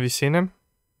son. Have you seen him?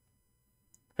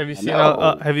 Have you seen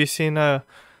No. have you seen a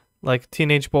like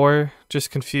teenage boy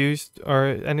just confused or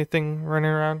anything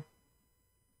running around?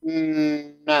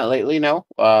 Not lately, no.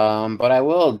 But I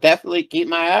will definitely keep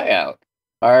my eye out.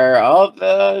 Are all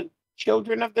the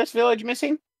children of this village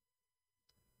missing?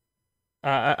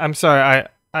 I'm sorry.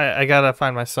 I gotta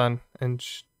find my son, and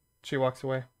she walks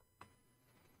away.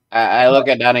 I look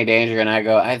at Donnie Danger and I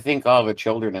go, I think all the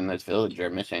children in this village are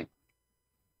missing.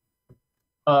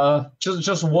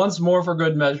 Just once more for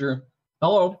good measure.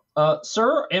 Hello,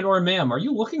 sir and or ma'am, are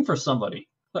you looking for somebody?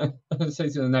 Say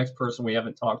to the next person we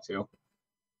haven't talked to.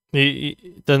 The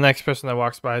next person that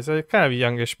walks by is a kind of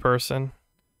youngish person.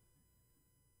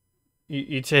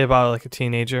 You'd say about like a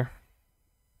teenager.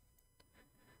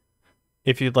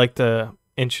 If you'd like to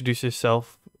introduce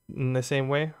yourself in the same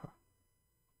way.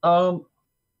 Hello.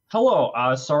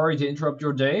 Sorry to interrupt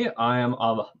your day. I am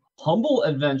a humble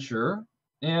adventurer,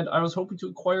 and I was hoping to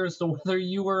inquire as to whether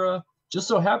you were just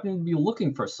so happening to be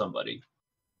looking for somebody.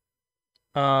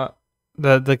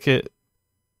 The kid,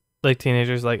 like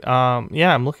teenager's like,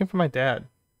 yeah, I'm looking for my dad.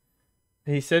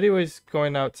 He said he was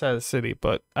going outside the city,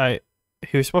 but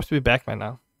he was supposed to be back by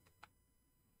now.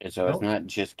 So it's not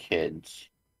just kids.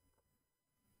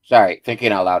 Sorry,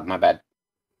 thinking out loud, my bad.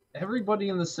 Everybody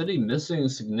in the city missing a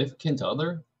significant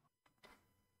other?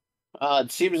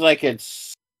 It seems like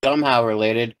it's somehow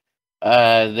related.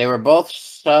 They were both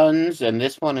sons, and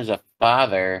this one is a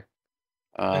father.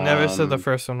 I never said the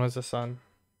first one was a son.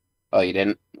 Oh, you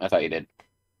didn't? I thought you did.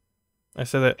 I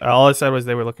said that. All I said was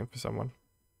they were looking for someone.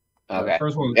 Okay. The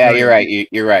first one was Yeah, very you're right. easy.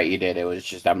 You're right. You did. It was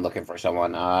just I'm looking for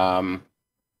someone. I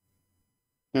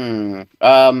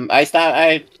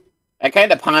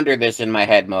kind of ponder this in my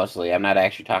head mostly. I'm not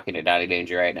actually talking to Donnie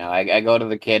Danger right now. I go to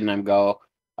the kid and I'm go,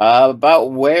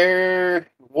 about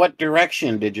what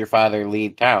direction did your father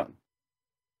leave town?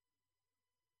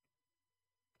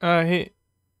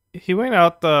 He went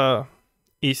out the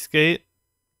east gate.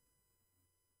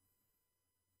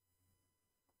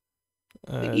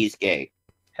 The East Gate.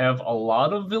 Have a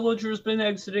lot of villagers been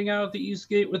exiting out of the East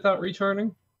Gate without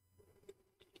returning?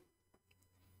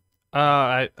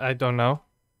 I don't know.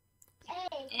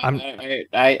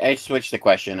 I switched the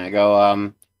question. I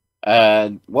go,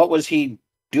 what was he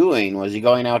doing? Was he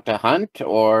going out to hunt,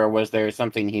 or was there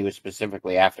something he was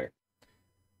specifically after?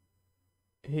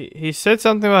 He said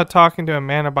something about talking to a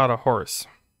man about a horse.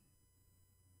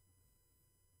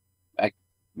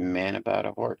 Man about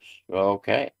a horse.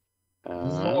 Okay.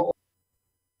 So,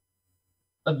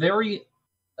 a very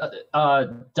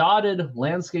dotted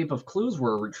landscape of clues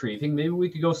we're retrieving. Maybe we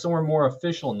could go somewhere more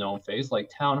official known face, like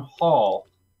Town Hall.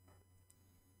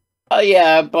 Oh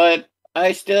yeah, but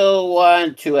I still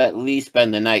want to at least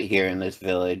spend the night here in this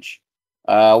village.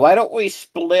 Why don't we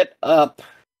split up?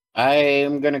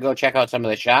 I'm gonna go check out some of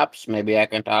the shops. Maybe I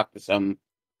can talk to some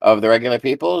of the regular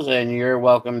peoples, and you're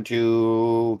welcome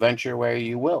to venture where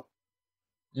you will.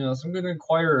 You know, so I'm going to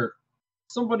inquire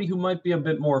somebody who might be a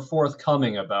bit more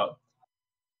forthcoming about,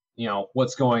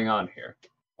 what's going on here.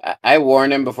 I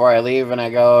warn him before I leave, and I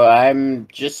go, I'm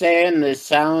just saying this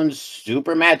sounds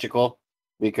super magical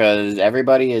because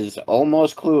everybody is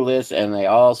almost clueless and they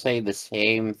all say the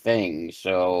same thing.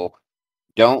 So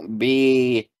don't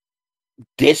be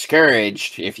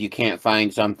discouraged if you can't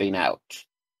find something out.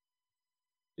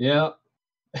 Yeah.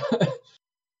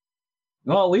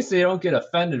 Well, at least they don't get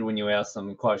offended when you ask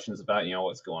them questions about,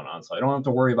 what's going on. So I don't have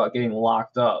to worry about getting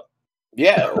locked up.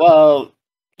 Yeah, well,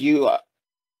 you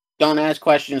don't ask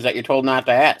questions that you're told not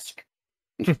to ask.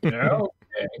 Yeah.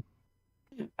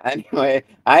 Anyway,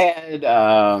 I head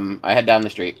down the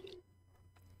street,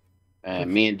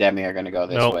 and me and Demi are gonna go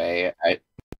this way.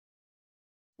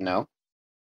 No,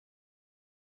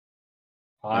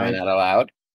 am I not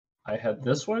allowed? I head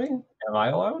this way. Am I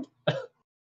allowed?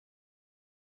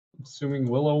 Assuming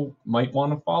Willow might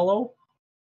want to follow.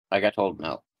 I got told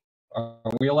no. Are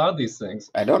we allowed these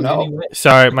things? I don't In know. any way?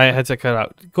 Sorry, my headset cut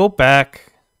out. Go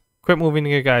back. Quit moving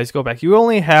your guys. Go back. You were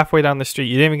only halfway down the street.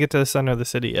 You didn't even get to the center of the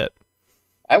city yet.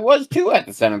 I was too at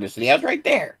the center of the city. I was right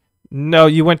there. No,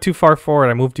 you went too far forward.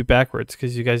 I moved you backwards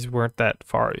because you guys weren't that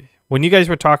far. When you guys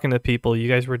were talking to people, you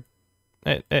guys were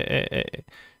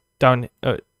down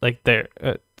like there.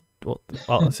 Well,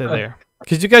 I'll say there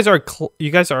because you guys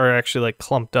are actually like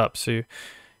clumped up. So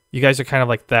you guys are kind of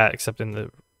like that, except in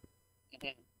the.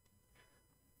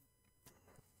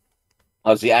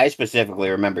 Oh, see, I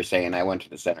specifically remember saying I went to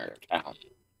the center of town.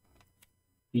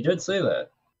 He did say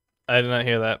that. I did not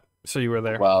hear that. So you were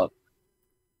there. Well,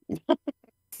 so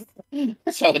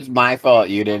it's my fault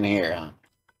you didn't hear, huh?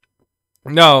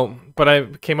 No, but I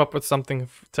came up with something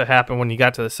to happen when you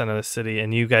got to the center of the city,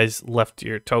 and you guys left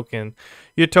your token.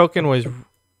 Your token was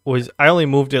I only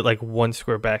moved it like 1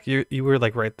 square back. You were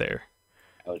like right there.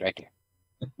 I was right there.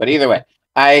 But either way,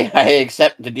 I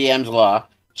accept the DM's law.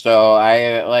 So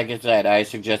like I said, I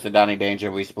suggested Donnie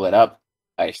Danger we split up.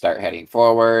 I start heading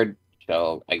forward,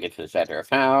 so I get to the center of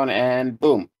town, and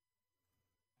boom.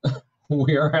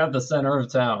 We are at the center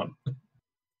of town.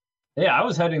 Yeah, I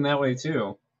was heading that way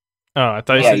too. Oh, I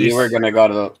thought you were gonna go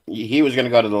to he was gonna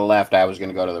go to the left, I was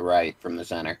gonna go to the right from the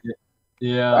center.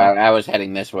 Yeah. I was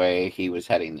heading this way, he was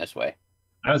heading this way.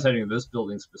 I was heading to this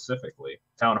building specifically,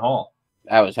 Town Hall.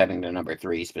 I was heading to number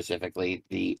 3 specifically,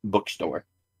 the bookstore.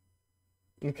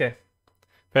 Okay.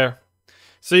 Fair.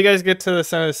 So you guys get to the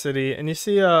center of the city and you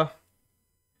see a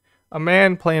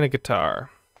man playing a guitar.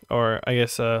 Or I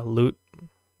guess a lute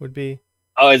would be.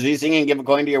 Oh, is he singing Give a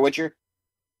Coin to Your Witcher?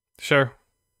 Sure.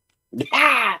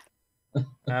 Ah! I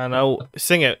don't know.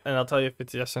 Sing it and I'll tell you if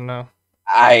it's yes or no.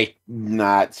 I'm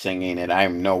not singing it.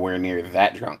 I'm nowhere near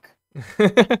that drunk.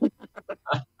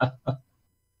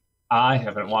 I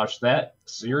haven't watched that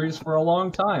series for a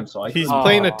long time, so He's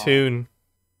playing a tune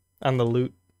on the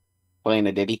lute. Playing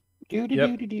a ditty.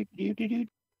 Yep.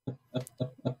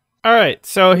 All right,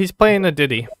 so he's playing a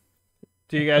ditty.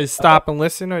 Do you guys stop and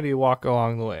listen, or do you walk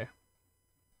along the way?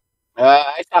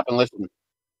 I stop and listen.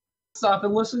 Stop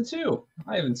and listen too.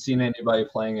 I haven't seen anybody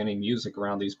playing any music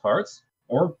around these parts,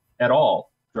 or at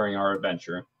all. during our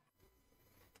adventure.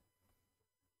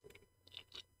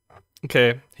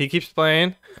 Okay, he keeps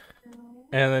playing,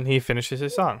 and then he finishes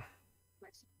his song.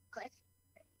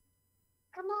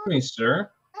 Me,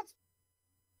 sir.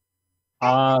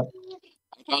 I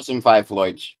tossed him 5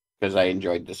 Floyds because I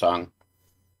enjoyed the song.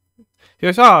 He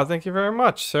goes, "Oh, thank you very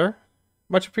much, sir.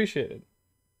 Much appreciated."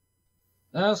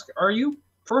 Ask, are you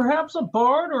perhaps a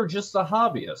bard or just a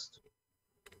hobbyist?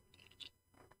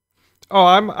 Oh,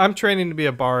 I'm training to be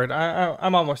a bard.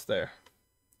 I'm almost there.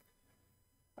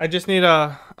 I just need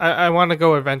I want to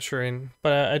go adventuring,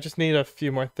 but I just need a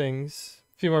few more things,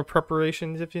 a few more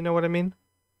preparations, if you know what I mean.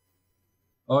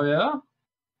 Oh yeah?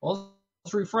 Well,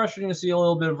 it's refreshing to see a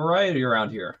little bit of variety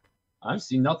around here. I've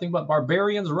seen nothing but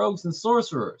barbarians, rogues, and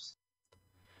sorcerers.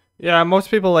 Yeah,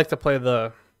 most people like to play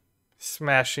the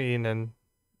smashing and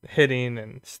hitting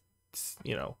and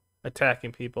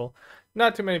attacking people.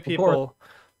 Not too many people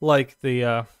like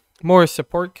the more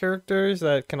support characters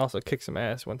that can also kick some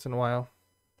ass once in a while.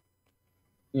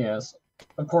 Yes,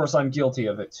 of course I'm guilty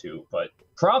of it too, but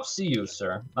props to you,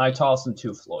 sir. I tossed him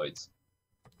 2 Floyds.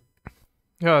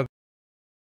 Yeah.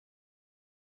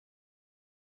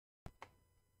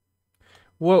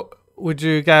 What would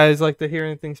you guys like to hear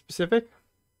anything specific?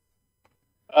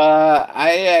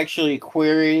 I actually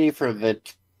query for the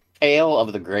tale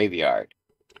of the graveyard.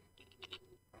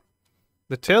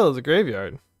 The Tale of the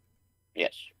Graveyard.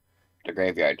 Yes, the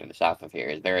graveyard to the south of here.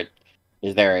 Is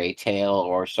there a tale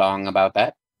or song about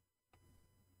that?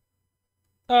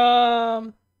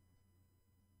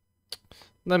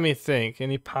 Let me think.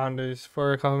 And he ponders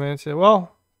for a couple minutes.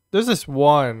 Well, there's this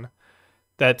one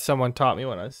that someone taught me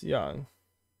when I was young.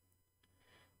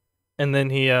 And then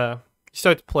he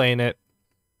starts playing it.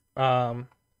 I'm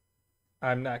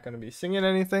not gonna be singing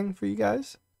anything for you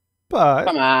guys, but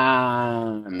Come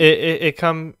on.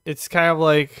 it's kind of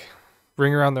like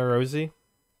Ring Around the Rosie,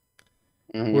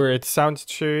 Mhm. where it sounds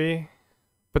cheery,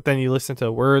 but then you listen to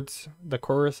the words, the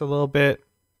chorus a little bit,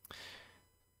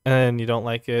 and you don't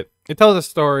like it. It tells a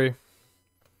story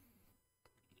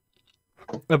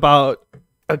about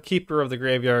a keeper of the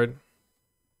graveyard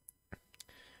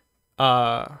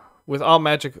with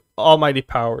almighty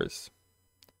powers.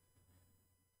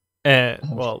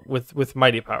 And well, with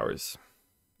mighty powers,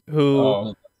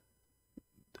 who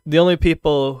the only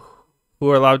people who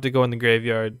are allowed to go in the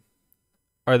graveyard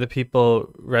are the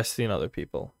people resting other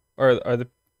people, or are the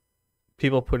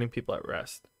people putting people at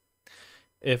rest.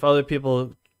 If other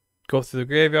people go through the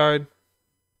graveyard,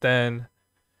 then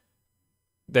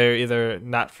they're either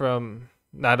they're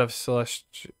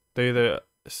either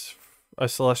a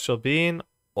celestial being,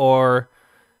 or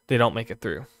they don't make it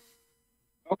through.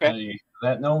 Okay.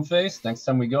 That gnome face, next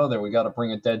time we go there, we gotta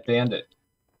bring a dead bandit.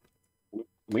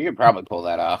 We could probably pull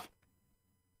that off.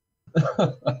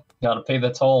 Gotta pay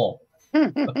the toll.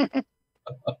 Okay.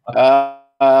 Well,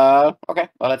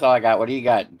 that's all I got. What do you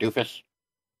got, doofus?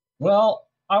 Well,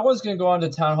 I was gonna go on to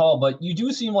town hall, but you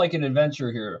do seem like an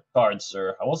adventurer here, bard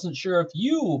sir. I wasn't sure if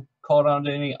you caught on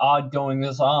to any odd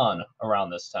goings on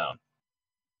around this town.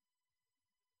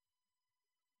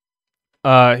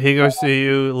 He goes to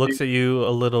you, looks at you a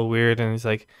little weird, and he's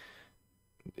like,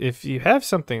 "If you have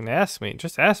something to ask me,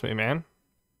 just ask me, man."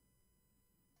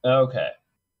 Okay.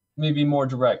 Maybe more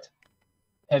direct.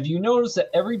 Have you noticed that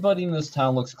everybody in this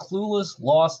town looks clueless,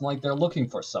 lost, and like they're looking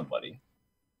for somebody?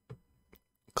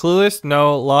 Clueless?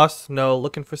 No. Lost? No.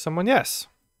 Looking for someone? Yes.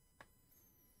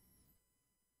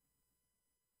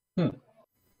 Do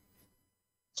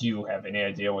you have any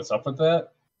idea what's up with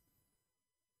that?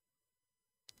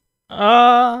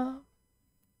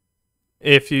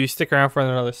 If you stick around for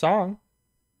another song.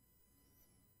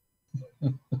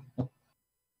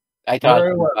 I tossed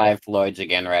him 5 Floyds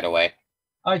again right away.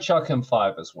 I chuck him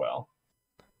 5 as well.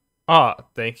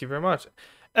 Thank you very much.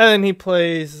 And then he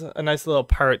plays a nice little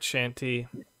pirate shanty.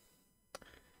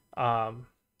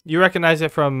 You recognize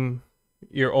it from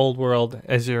your old world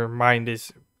as your mind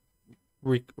is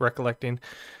recollecting.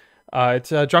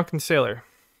 It's a Drunken Sailor.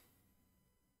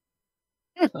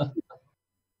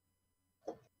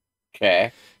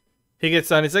 Okay. He gets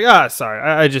done. He's like, sorry.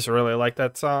 I just really like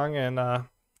that song. And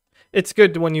it's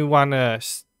good when you want to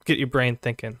get your brain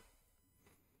thinking.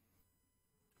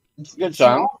 It's a good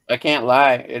song. I can't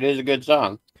lie. It is a good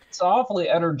song. It's an awfully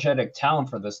energetic town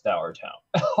for this dour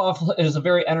town. It is a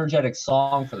very energetic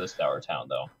song for this dour town,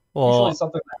 though. Usually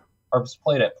something that is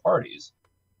played at parties.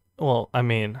 Well, I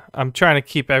mean, I'm trying to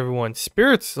keep everyone's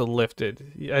spirits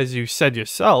lifted. As you said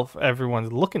yourself,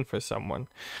 everyone's looking for someone.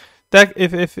 That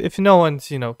if no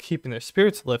one's, keeping their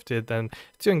spirits lifted, then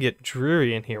it's gonna get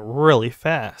dreary in here really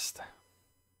fast.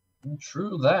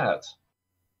 True that.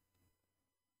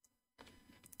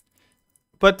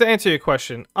 But to answer your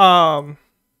question,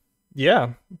 yeah,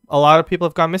 a lot of people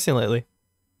have gone missing lately.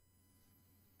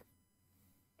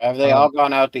 Have they all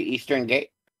gone out the eastern gate?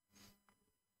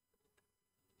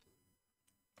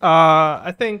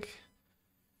 I think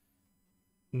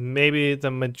maybe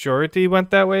the majority went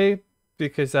that way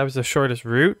because that was the shortest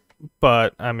route.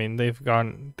 But I mean,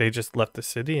 they just left the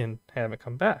city and haven't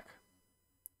come back.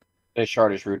 The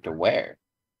shortest route to where?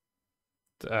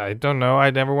 I don't know.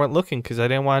 I never went looking because I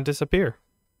didn't want to disappear.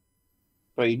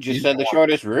 But you just said the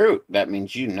shortest route. That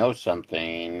means you know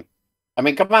something. I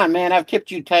mean, come on, man. I've tipped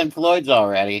you 10 Floyds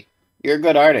already. You're a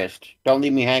good artist. Don't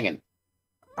leave me hanging.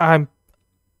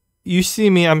 You see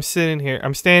me, I'm standing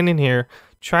here,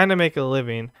 trying to make a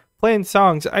living, playing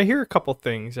songs. I hear a couple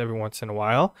things every once in a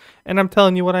while, and I'm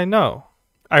telling you what I know.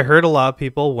 I heard a lot of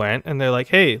people went, and they're like,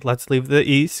 hey, let's leave the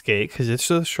east gate, because it's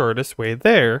the shortest way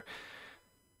there.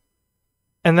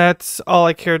 And that's all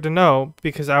I cared to know,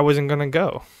 because I wasn't going to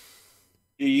go.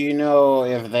 Do you know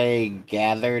if they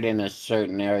gathered in a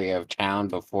certain area of town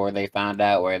before they found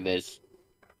out where this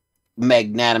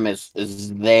magnanimous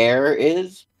there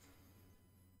is?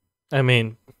 I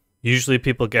mean, usually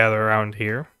people gather around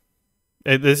here.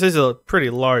 This is a pretty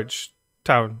large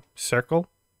town circle.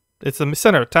 It's the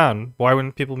center of town. Why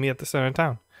wouldn't people meet at the center of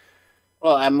town?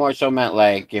 Well, I more so meant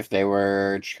like if they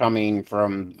were coming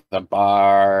from the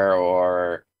bar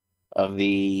or of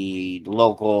the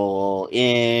local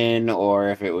inn, or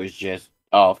if it was just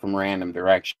all from random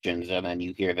directions and then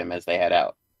you hear them as they head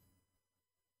out.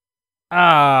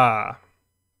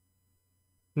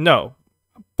 No.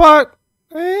 But,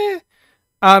 I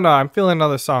don't know. I'm feeling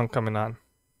another song coming on.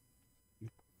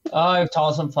 I've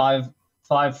tossed him five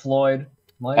Floyd.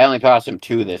 Mike. I only tossed him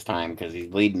 2 this time because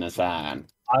he's leading us on.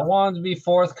 I want him to be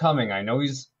forthcoming. I know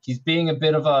he's being a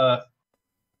bit of a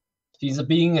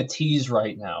being a tease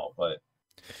right now, but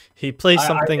he plays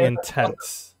something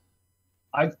intense.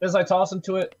 As I toss him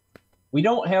to it, we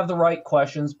don't have the right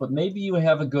questions, but maybe you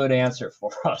have a good answer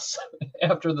for us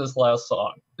after this last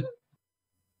song.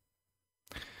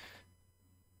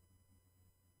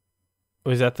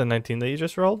 Was that the 19 that you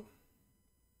just rolled?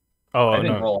 Oh, I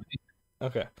didn't roll any.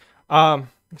 Okay.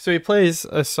 So he plays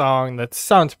a song that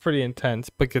sounds pretty intense,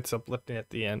 but gets uplifting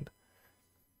at the end.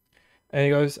 And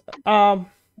he goes,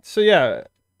 so yeah,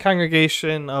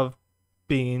 congregation of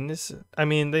beings. I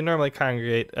mean, they normally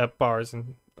congregate at bars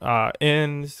and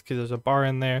inns because there's a bar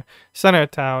in there, center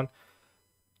of town.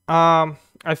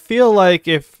 I feel like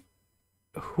if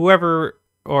whoever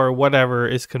or whatever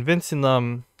is convincing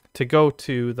them to go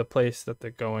to the place that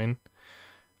they're going,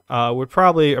 would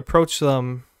probably approach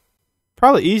them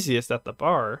probably easiest at the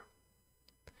bar.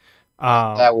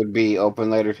 That would be open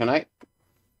later tonight.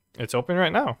 It's open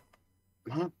right now.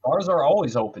 Bars are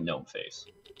always open, Gnome Face.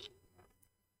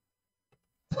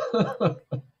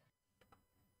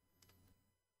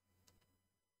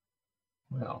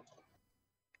 Well,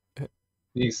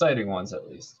 the exciting ones at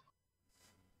least.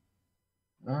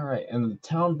 All right, and the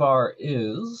town bar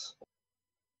is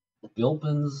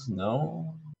Gilpin's.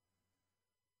 No.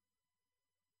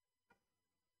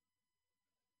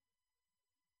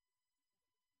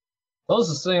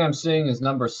 Closest thing I'm seeing is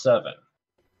number 7.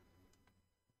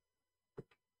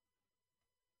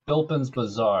 Gilpin's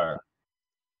Bazaar.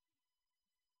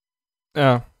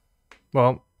 Yeah.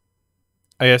 Well,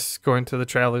 I guess going to the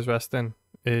Traveler's Rest Inn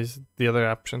is the other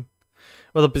option.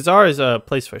 Well, the Bazaar is a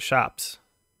place for shops.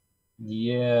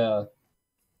 Yeah.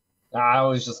 I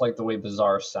always just like the way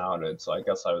Bazaar sounded, so I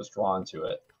guess I was drawn to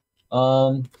it.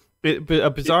 A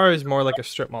Bazaar is more like a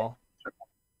strip mall.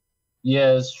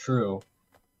 Yeah, it's true.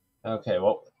 Okay,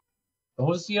 well, what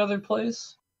was the other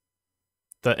place?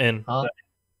 The inn.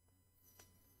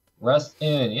 Rest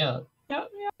Inn, yeah.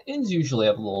 Inns usually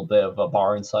have a little bit of a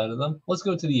bar inside of them. Let's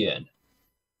go to the inn.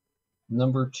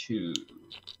 Number 2.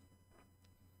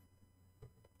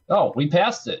 Oh, we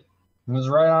passed it. It was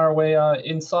right on our way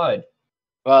inside.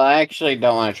 Well, I actually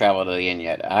don't want to travel to the inn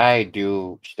yet. I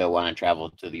do still want to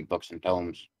travel to the Books and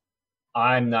Tomes.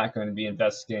 I'm not going to be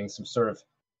investigating some sort of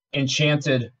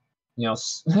enchanted,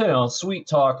 sweet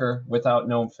talker without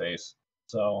Gnome Face.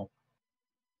 So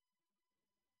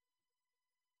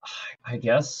I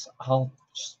guess I'll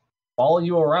just follow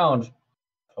you around,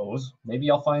 Pose. Maybe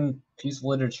I'll find a piece of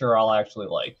literature I'll actually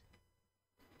like.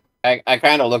 I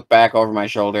kind of look back over my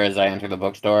shoulder as I enter the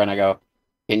bookstore and I go,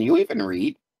 can you even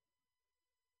read?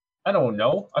 I don't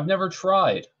know. I've never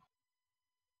tried.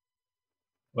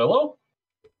 Willow?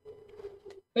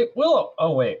 Hey, Willow!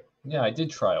 Oh, wait. Yeah, I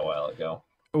did try a while ago.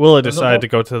 Willa decided to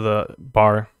go to the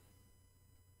bar.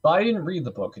 But I didn't read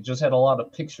the book. It just had a lot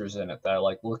of pictures in it that I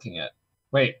like looking at.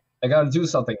 Wait, I gotta do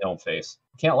something, Gnome Face.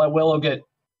 Can't let Willow get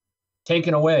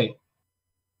taken away.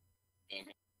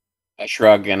 I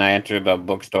shrug and I enter the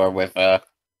bookstore with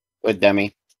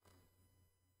Demi.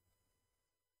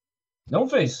 No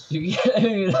face.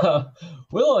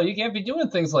 Willow, you can't be doing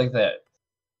things like that.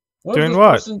 What if Doing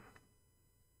what?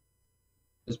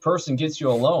 This person gets you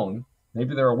alone.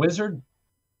 Maybe they're a wizard.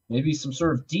 Maybe some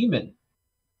sort of demon.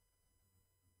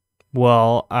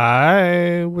 Well,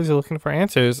 I was looking for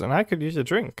answers, and I could use a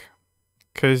drink.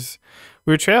 Because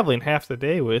we were traveling half the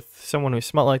day with someone who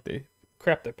smelled like they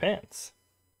crapped their pants.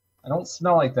 I don't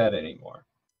smell like that anymore.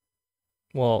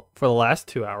 Well, for the last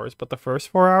 2 hours, but the first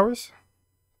 4 hours?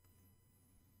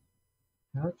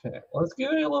 Okay, let's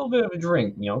give it a little bit of a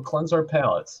drink. Cleanse our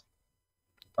palates,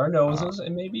 our noses,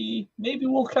 and maybe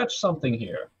we'll catch something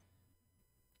here.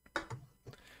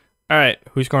 All right,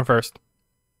 who's going first?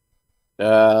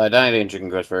 Donnie Danger can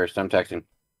go first. I'm texting.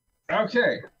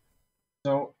 Okay,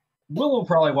 so Willow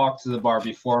probably walk to the bar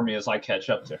before me as I catch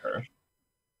up to her.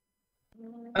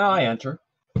 And I enter.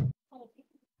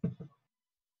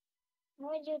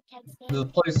 The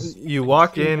place. You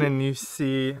walk in and you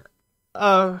see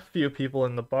a few people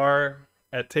in the bar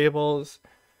at tables,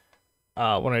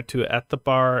 one or two at the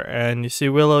bar, and you see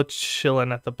Willow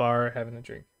chilling at the bar having a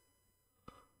drink,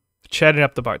 chatting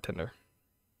up the bartender.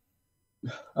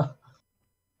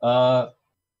 Wow,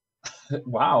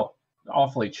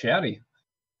 awfully chatty.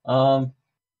 She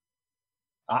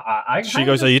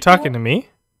goes, "Are you talking to me?"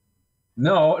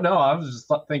 No, I was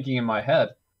just thinking in my head.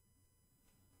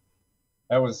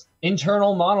 That was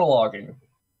internal monologuing.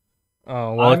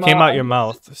 Oh, well, it came out your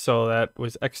mouth, so that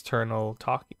was external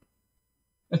talking.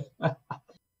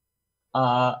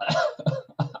 I'm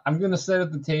gonna sit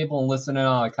at the table and listen in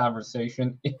on a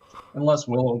conversation, unless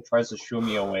Willow tries to shoo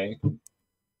me away.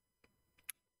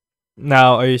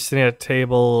 Now, are you sitting at a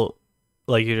table,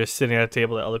 like you're just sitting at a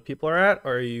table that other people are at,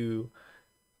 or are you,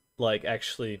 like,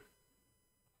 actually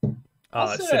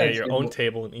sitting at your own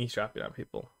table and eavesdropping on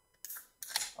people?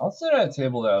 I'll sit at a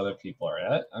table that other people are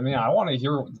at. I mean, I want to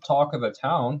hear the talk of the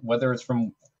town, whether it's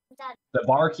from the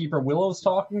barkeeper Willow's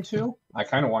talking to. I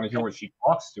kind of want to hear what she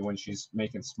talks to when she's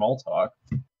making small talk.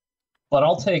 But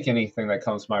I'll take anything that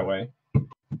comes my way.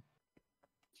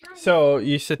 So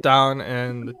you sit down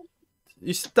at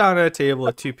a table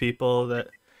with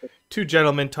two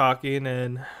gentlemen talking,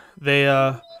 and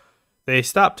they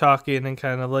stop talking and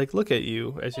kind of like look at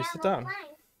you as you sit down.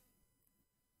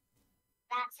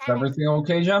 Is everything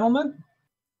okay, gentlemen?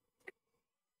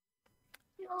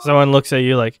 Someone looks at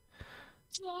you like,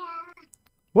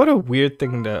 what a weird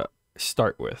thing to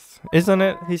start with, isn't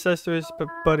it? He says to his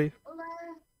buddy.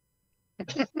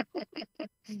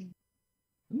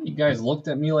 You guys looked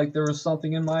at me like there was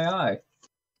something in my eye.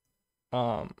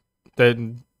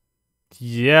 Then,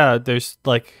 yeah, there's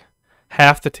like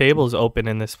half the tables open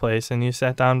in this place, and you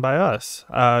sat down by us.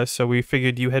 So we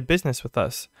figured you had business with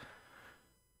us.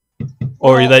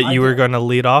 Or that you were going to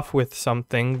lead off with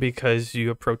something because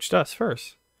you approached us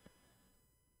first.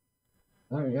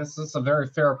 I guess that's a very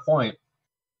fair point.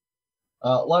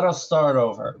 Let us start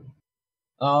over.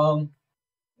 I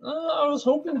was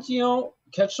hoping to,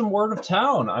 catch some word of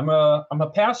town. I'm a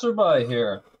passerby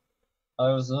here.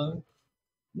 I was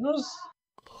noticed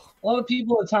a lot of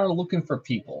people in town are looking for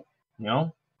people.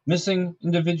 Missing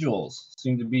individuals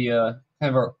seem to be kind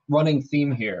of a running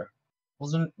theme here.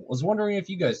 Was wondering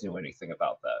if you guys knew anything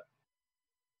about that.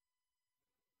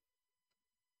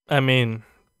 I mean,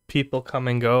 people come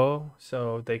and go,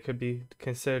 so they could be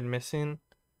considered missing.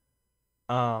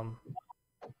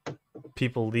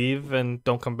 People leave and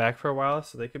don't come back for a while,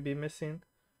 so they could be missing.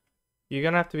 You're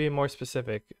gonna have to be more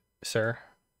specific, sir.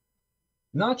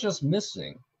 Not just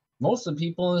missing. Most of the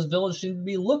people in this village seem to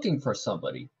be looking for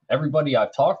somebody. Everybody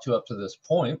I've talked to up to this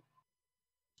point.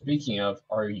 Speaking of,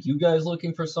 are you guys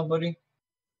looking for somebody?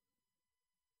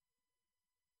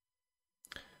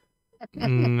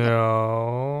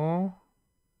 No.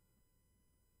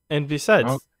 And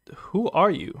besides, who are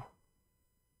you?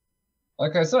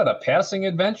 Like I said, a passing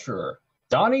adventurer.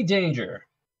 Donnie Danger.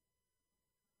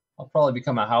 I'll probably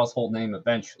become a household name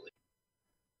eventually.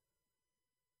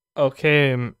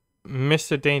 Okay,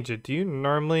 Mr. Danger, do you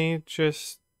normally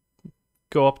just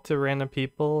go up to random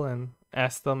people and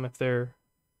ask them if they're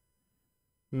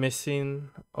missing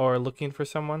or looking for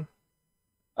someone?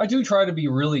 I do try to be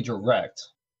really direct.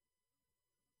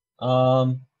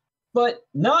 But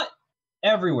not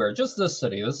everywhere, just this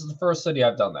city. This is the first city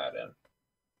I've done that in.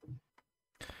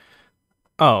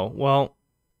 Oh, well,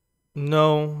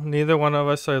 no, neither one of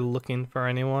us are looking for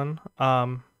anyone.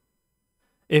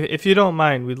 If you don't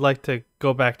mind, we'd like to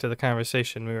go back to the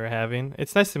conversation we were having.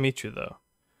 It's nice to meet you, though.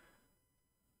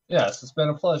 Yes, it's been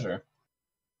a pleasure.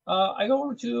 I go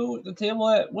over to the table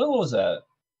that Willow's at.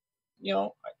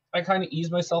 I kind of ease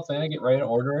myself in. I get ready to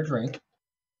order a drink.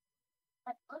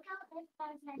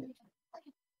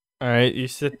 All right, you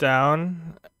sit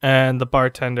down, and the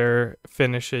bartender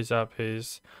finishes up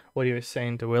what he was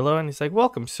saying to Willow, and he's like,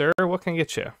 "Welcome, sir. What can I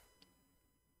get you?"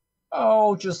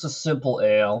 Oh, just a simple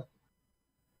ale.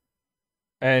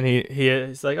 And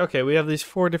he's like, "Okay, we have these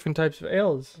 4 different types of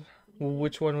ales.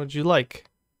 Which one would you like?"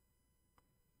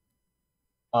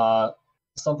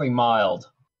 Something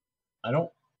mild. I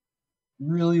don't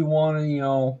really want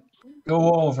to,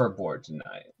 go overboard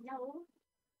tonight.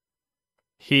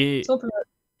 He Something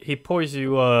he pours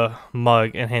you a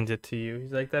mug and hands it to you.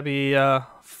 He's like, "That'd be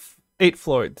 8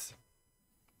 Floyds."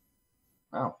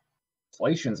 wow.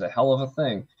 Inflation's a hell of a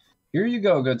thing. Here you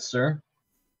go, good sir.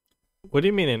 What do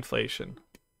you mean inflation?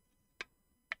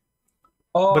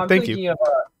 Oh, But I'm thank you. thinking of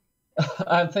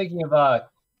I'm thinking of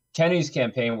Kenny's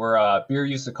campaign where beer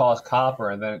used to cost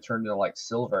copper and then it turned into like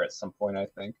silver at some point, I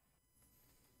think.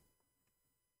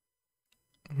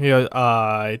 He goes,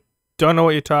 "I don't know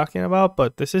what you're talking about,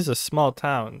 but this is a small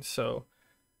town, so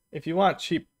if you want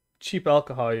cheap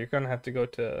alcohol, you're gonna have to go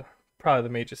to probably the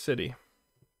major city."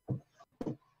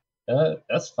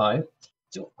 That's fine.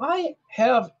 Do I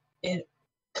have a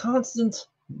constant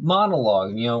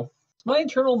monologue? Is my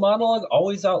internal monologue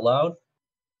always out loud?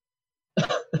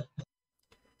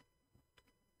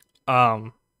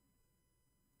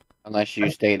 Unless you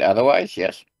state otherwise,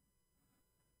 yes.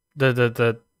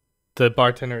 The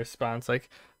bartender responds like,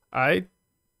 "I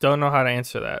don't know how to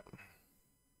answer that."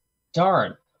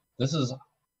 Darn, this is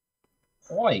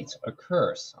quite a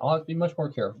curse. I'll have to be much more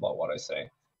careful about what I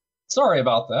say. Sorry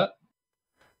about that.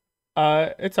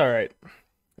 It's all right.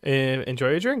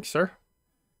 Enjoy your drink, sir.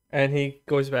 And he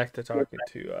goes back to talking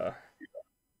to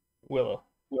Willow.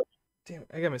 Damn,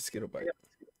 I got a mosquito bite.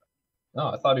 No,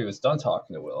 I thought he was done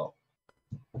talking to Willow.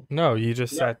 No, you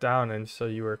just sat down, and so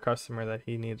you were a customer that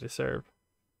he needed to serve.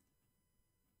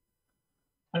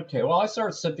 Okay, well, I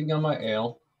start sipping on my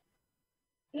ale.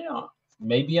 Yeah,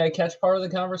 maybe I catch part of the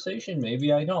conversation,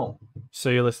 maybe I don't. So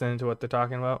you're listening to what they're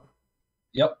talking about?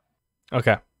 Yep.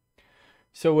 Okay.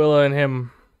 So Willow and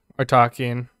him are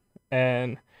talking,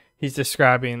 and he's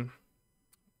describing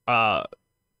kind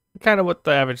of what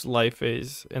the average life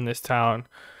is in this town.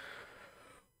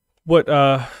 What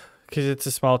because it's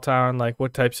a small town, like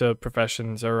what types of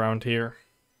professions are around here.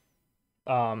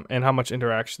 And how much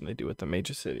interaction they do with the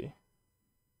major city.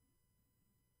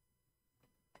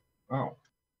 Oh.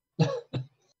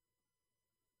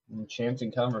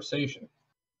 Enchanting conversation.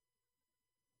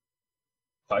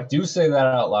 If I do say that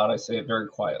out loud, I say it very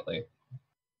quietly.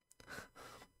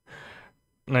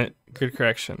 Good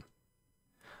correction.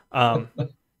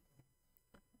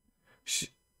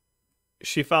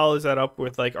 She follows that up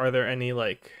with like, are there any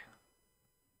like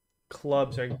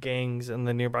clubs or gangs in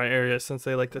the nearby area since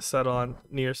they like to settle on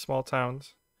near small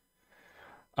towns?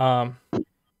 And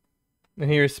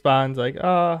he responds like,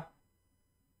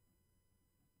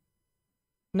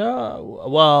 no,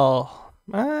 well,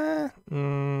 I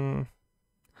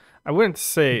wouldn't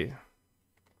say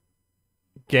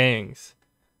gangs,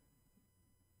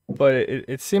 but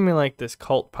it seemed like this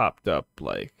cult popped up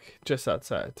like just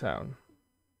outside of town.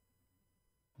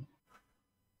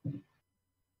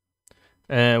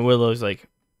 And Willow's like,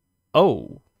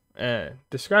 "Oh,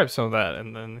 describe some of that."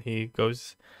 And then he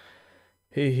goes,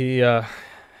 he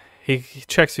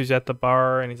checks who's at the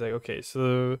bar, and he's like, "Okay,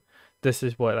 so this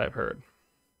is what I've heard."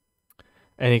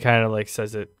 And he kind of like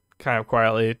says it kind of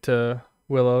quietly to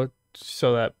Willow,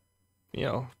 so that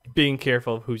being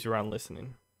careful of who's around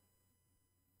listening.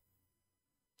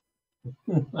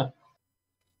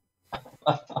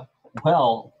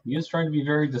 Well, he was trying to be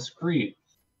very discreet.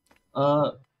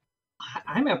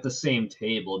 I'm at the same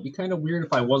table. It'd be kind of weird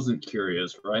if I wasn't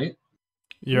curious, right?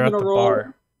 You're at the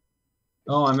bar.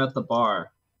 Oh, I'm at the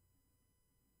bar.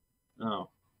 Oh, all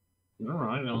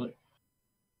right.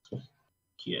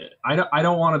 Yeah, I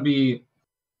don't want to be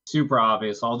super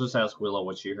obvious. I'll just ask Willow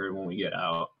what she heard when we get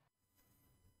out.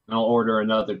 And I'll order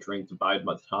another drink to bide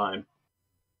my time.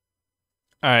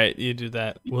 All right, you do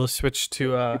that. We'll switch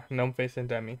to Gnome Face and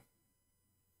Demi.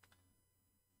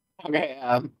 Okay.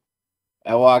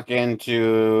 I walk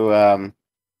into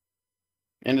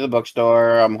the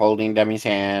bookstore. I'm holding Demi's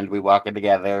hand. We walk it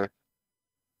together.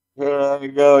 I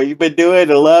go, "You've been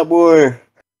doing a lot more."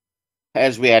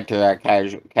 As we add to that,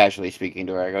 casually speaking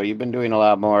to her, I go, "You've been doing a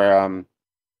lot more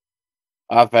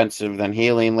offensive than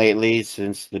healing lately,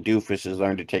 since the doofus has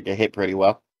learned to take a hit pretty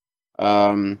well.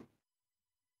 Do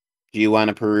you want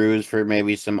to peruse for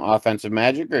maybe some offensive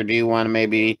magic, or do you want to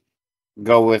maybe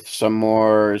go with some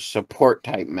more support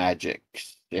type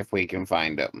magics if we can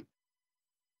find them?"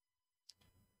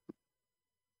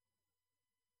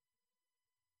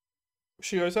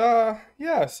 She goes,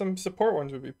 yeah, some support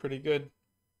ones would be pretty good.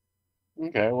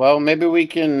 Okay, well, maybe we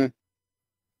can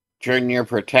turn your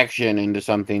protection into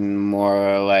something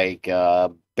more like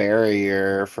a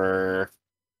barrier for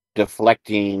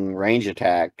deflecting range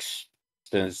attacks,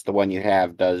 since the one you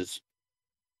have does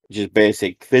just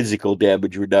basic physical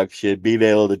damage reduction. Being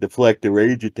able to deflect a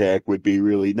range attack would be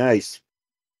really nice.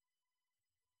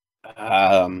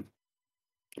 Um,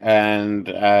 and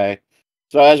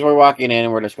so as we're walking in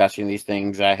and we're discussing these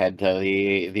things, I head to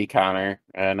the counter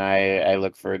and I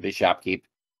look for the shopkeep.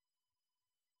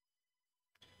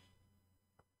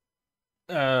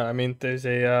 I mean, there's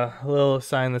a little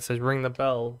sign that says "Ring the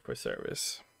bell for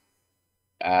service."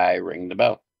 I ring the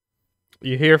bell.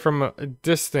 You hear from a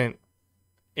distant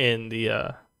in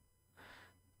the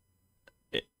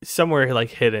somewhere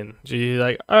like hidden. You're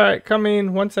like, all right,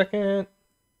 coming, 1 second.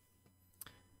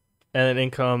 And then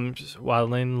in comes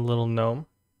Wildling, little gnome.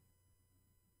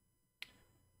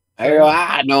 I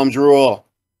go, gnomes rule.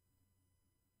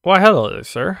 Why, hello there,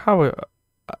 sir. How?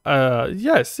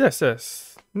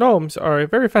 Yes. Gnomes are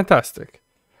very fantastic.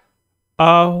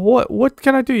 What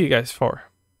can I do you guys for?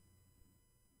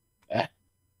 I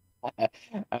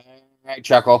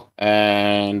chuckle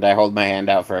and I hold my hand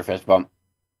out for a fist bump.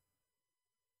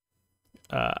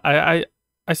 Sir, I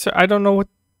don't know what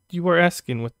you were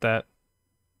asking with that.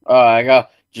 Oh, I go,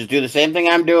 just do the same thing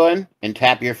I'm doing and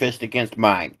tap your fist against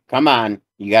mine. Come on,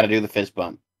 you got to do the fist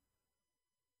bump.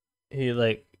 He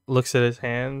like looks at his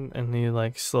hand and he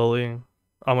like slowly,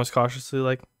 almost cautiously,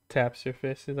 like taps your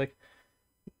fist. He's like,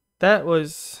 that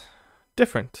was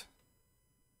different.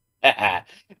 Then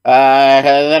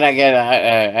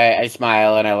I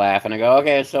smile and I laugh and I go,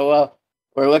 okay, so well,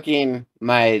 we're looking.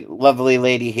 My lovely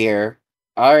lady here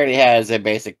already has a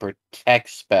basic protect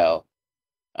spell,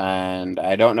 and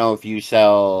I don't know if you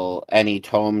sell any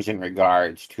tomes in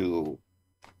regards to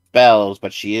spells,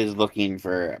 but she is looking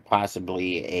for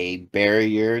possibly a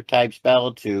barrier type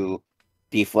spell to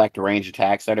deflect range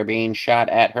attacks that are being shot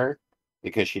at her,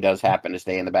 because she does happen to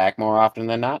stay in the back more often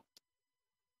than not.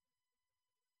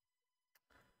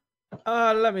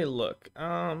 Let me look.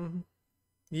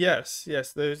 Yes.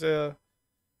 There's a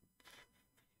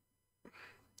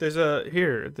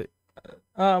here.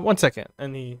 1 second,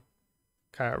 and he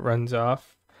kind of runs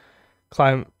off.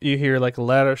 You hear like a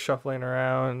ladder shuffling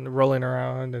around, rolling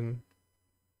around, and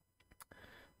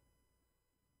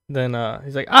then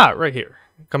he's like, right here.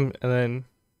 Come, and then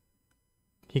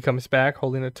he comes back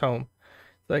holding a tome.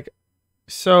 Like,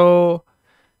 so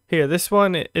here, this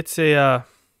one, it's a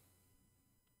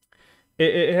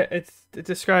it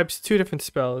describes two different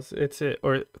spells.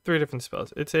 Or three different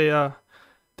spells. It's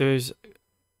there's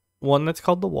one that's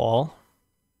called the wall,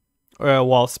 or a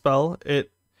wall spell. It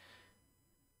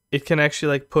can actually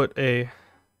like put a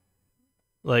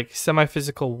like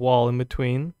semi-physical wall in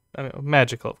between. I mean,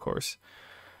 magical, of course.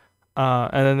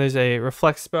 And then there's a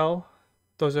reflect spell.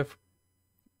 Those are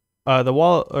the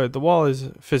wall is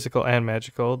physical and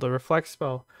magical. The reflect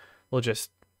spell will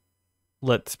just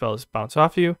let spells bounce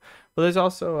off you. But there's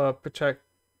also a protect.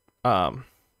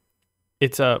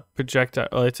 It's a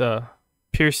projectile. It's a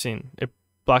piercing. It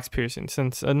blocks piercing,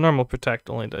 since a normal protect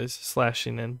only does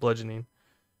slashing and bludgeoning.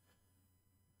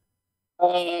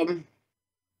 You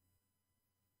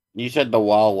said the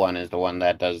wall one is the one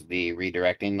that does the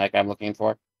redirecting like I'm looking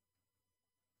for?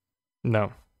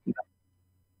 No.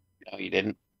 No, you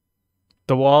didn't?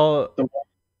 The wall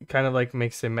kind of like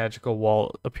makes a magical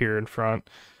wall appear in front.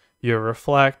 You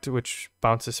reflect, which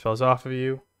bounces spells off of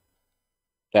you.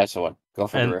 That's the one. Go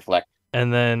for the reflect.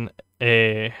 And then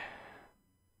I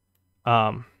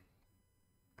don't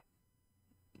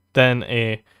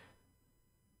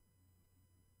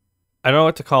know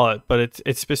what to call it, but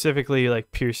it's specifically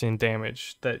like piercing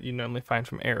damage that you normally find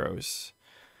from arrows.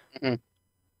 Mm-hmm.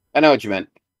 I know what you meant.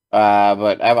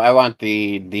 But I want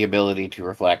the ability to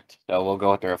reflect, so we'll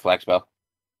go with the reflect spell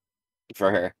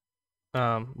for her.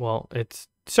 Well,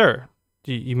 sir,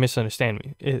 you misunderstand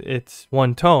me. It's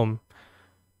one tome,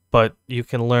 but you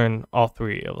can learn all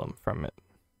three of them from it.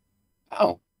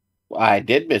 Oh, I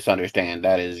did misunderstand.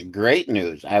 That is great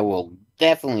news. I will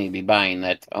definitely be buying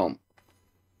that tome.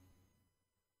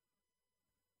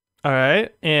 All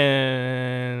right,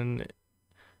 and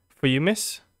for you,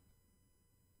 miss?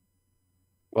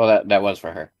 Well, that was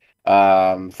for her.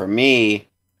 For me,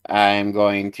 I'm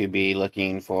going to be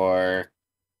looking for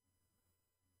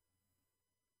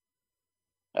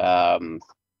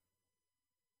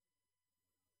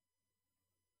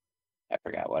I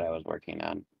forgot what I was working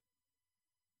on.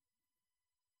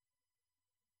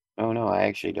 Oh no, I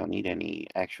actually don't need any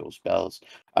actual spells.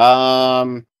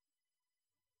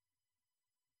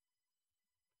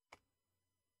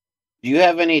 Do you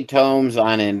have any tomes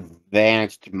on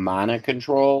advanced mana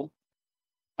control?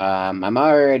 I'm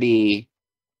already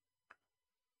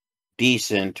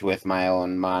decent with my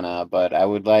own mana, but I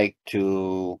would like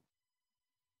to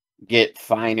get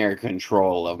finer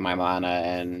control of my mana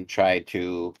and try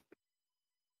to...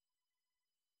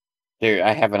 There,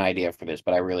 I have an idea for this,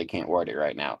 but I really can't word it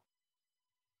right now.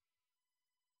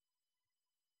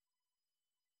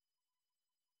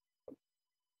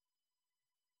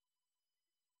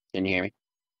 Can you hear me?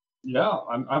 Yeah,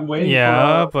 I'm waiting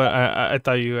Yeah, for. but I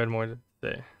thought you had more to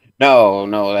say.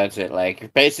 No, that's it.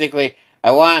 Like, basically,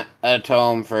 I want a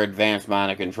tome for advanced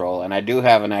mana control, and I do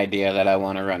have an idea that I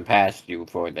want to run past you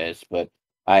for this, but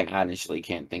I honestly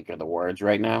can't think of the words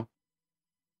right now.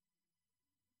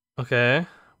 Okay,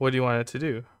 what do you want it to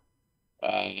do?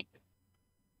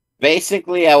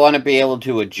 Basically, I want to be able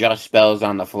to adjust spells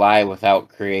on the fly without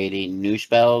creating new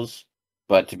spells,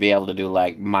 but to be able to do,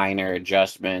 like, minor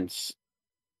adjustments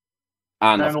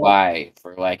on the Kind of like, fly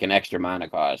for, like, an extra mana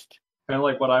cost. kind of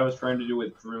like what I was trying to do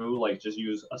with Drew, like just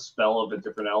use a spell of a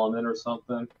different element or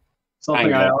something.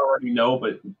 Something I Kinda. already know,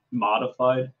 but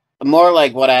modified. More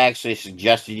like what I actually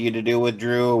suggested you to do with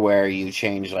Drew, where you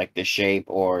change like the shape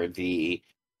or the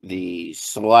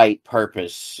slight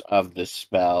purpose of the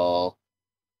spell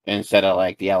instead of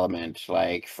like the element.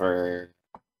 Like for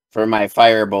my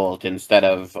firebolt, instead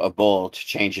of a bolt,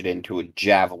 change it into a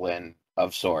javelin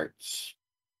of sorts.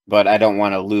 But I don't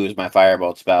want to lose my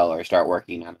firebolt spell or start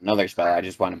working on another spell. I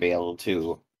just want to be able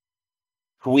to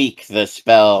tweak the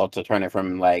spell to turn it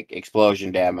from like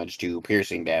explosion damage to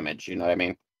piercing damage. You know what I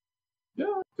mean?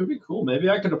 Yeah, could be cool. Maybe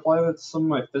I could apply that to some of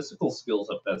my physical skills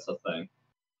if that's a thing.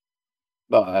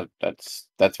 Well,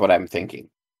 that's what I'm thinking.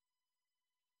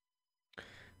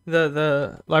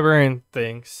 The librarian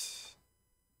thinks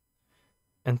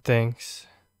and thinks.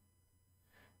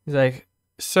 He's like,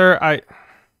 "Sir, I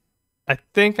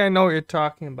think I know what you're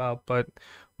talking about, but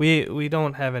we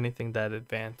don't have anything that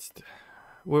advanced.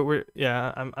 We're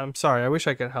yeah. I'm sorry. I wish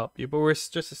I could help you, but we're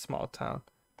just a small town.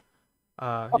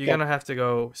 You're gonna have to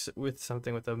go with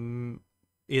something with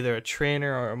either a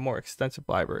trainer or a more extensive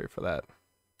library for that."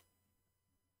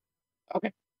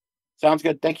 Okay, sounds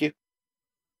good. Thank you.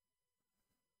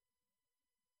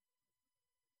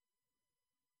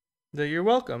 You're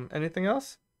welcome. Anything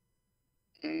else?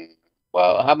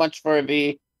 Well, how much for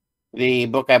the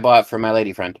book I bought for my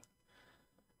lady friend?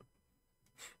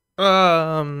 It's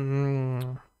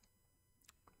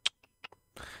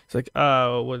like,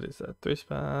 what is that?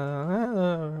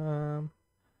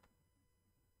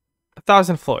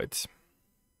 1,000 Floyds.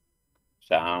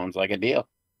 Sounds like a deal.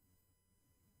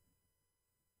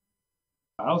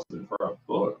 1,000 for a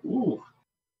book. Ooh.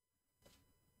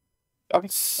 Okay.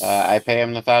 I pay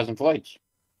him 1,000 Floyds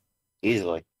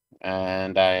easily,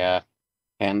 and I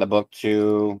hand the book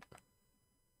to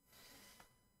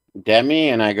Demi,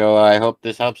 and I go, I hope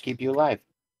this helps keep you alive.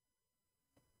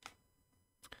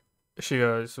 She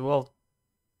goes, well,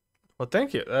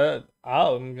 thank you.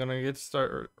 I'm gonna get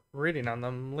start reading on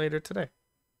them later today.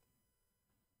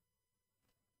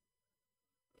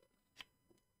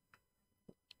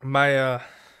 My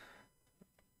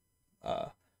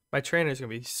my trainer's gonna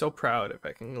be so proud if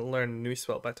I can learn a new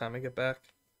spell by the time I get back.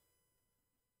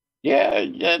 Yeah,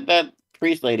 that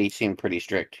priest lady seemed pretty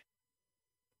strict.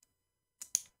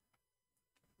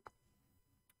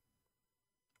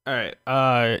 All right.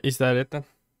 Is that it then?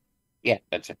 Yeah,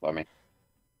 that's it for me.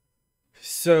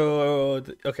 So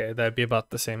okay, that'd be about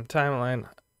the same timeline.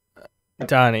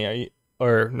 Donnie, are you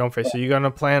or No Face? Are you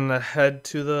gonna plan to head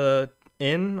to the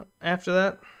inn after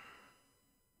that?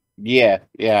 Yeah,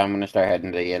 I'm gonna start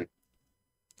heading to the inn.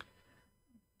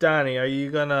 Donnie, are you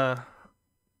gonna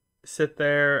sit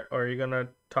there, or are you gonna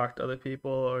talk to other people,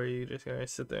 or are you just gonna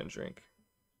sit there and drink?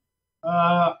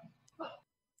 I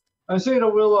say to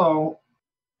Willow,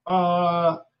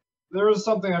 there was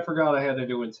something I forgot I had to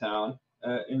do in town.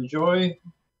 Enjoy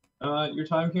your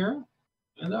time here.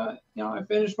 And, I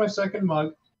finished my second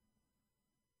mug.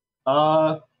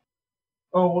 Oh,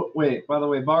 wait, by the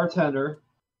way, bartender,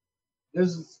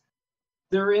 is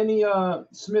there any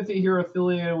smithy here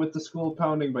affiliated with the School of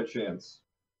Pounding by chance?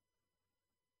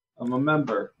 I'm a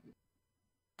member.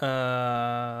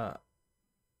 I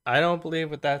don't believe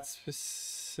with that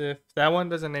specific. That one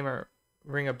doesn't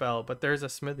ring a bell, but there's a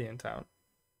smithy in town.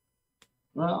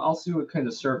 Well, I'll see what kind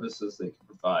of services they can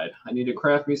provide. I need to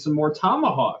craft me some more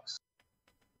tomahawks.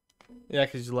 Yeah,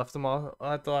 because you left them all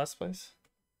at the last place.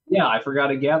 Yeah, I forgot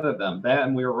to gather them. That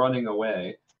and we were running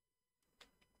away.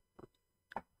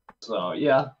 So,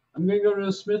 yeah, I'm going to go to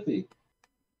the smithy.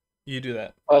 You do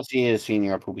that. Plus, he is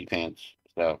senior poopy pants,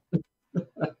 so.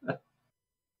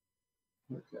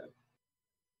 Okay.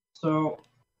 So,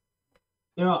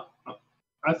 you know,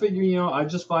 I figure, I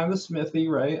just find the smithy,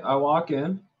 right? I walk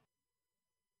in,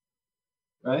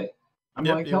 right? I'm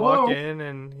Yep, like, you walk hello. in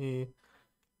and he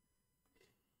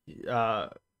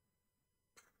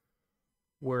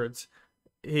words.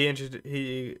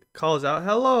 He calls out,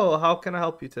 "Hello, how can I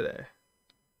help you today?"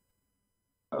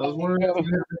 I was wondering if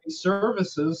you have any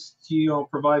services to,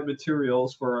 provide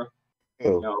materials for,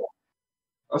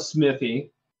 a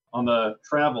smithy on the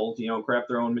travel to, craft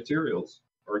their own materials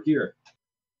or gear.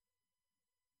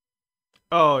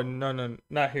 Oh, no,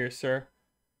 not here, sir.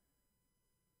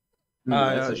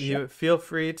 It's a You feel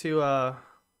free to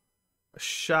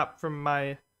shop from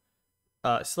my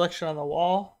selection on the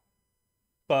wall,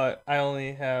 but I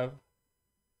only have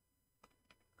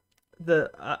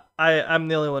I'm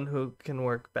the only one who can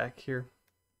work back here.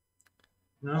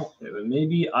 No,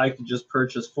 maybe I could just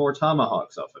purchase 4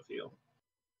 tomahawks off of you.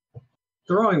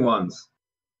 Throwing ones.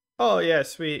 Oh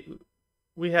yes, we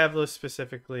have those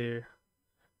specifically.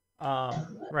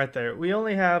 Right there. We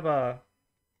only have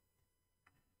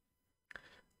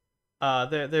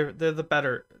they're the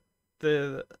better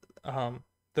the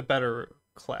better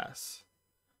class.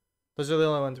 Those are the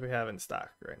only ones we have in stock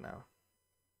right now.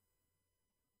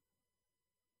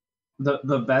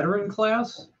 The veteran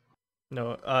class?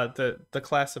 No, the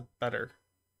class of better.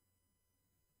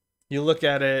 You look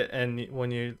at it, and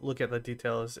when you look at the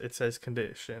details, it says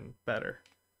condition better.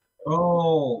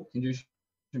 Oh, condition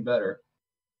better.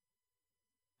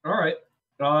 All right.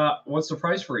 What's the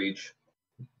price for each?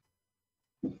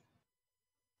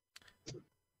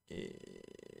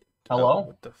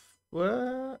 Hello?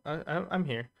 What? I'm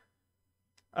here.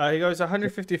 He goes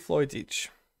 150 Floyds each.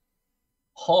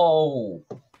 Oh.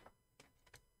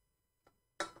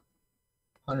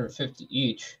 150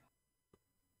 each.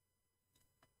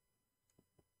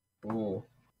 Ooh.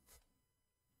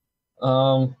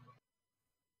 Oh,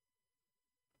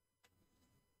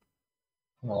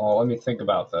 let me think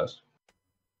about this.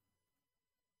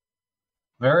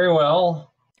 Very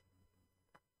well.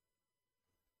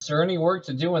 Is there any work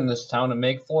to do in this town to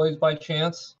make Floyds by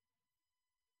chance?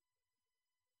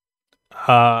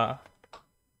 I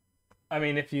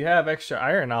mean, if you have extra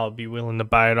iron, I'll be willing to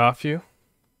buy it off you.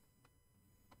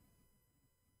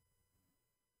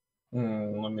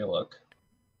 Let me look.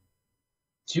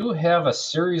 Do you have a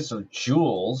series of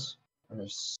jewels?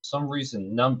 There's some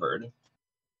reason numbered.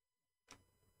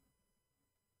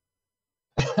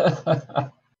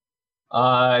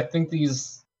 I think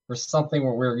these were something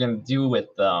what we were going to do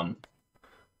with them.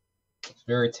 I was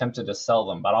very tempted to sell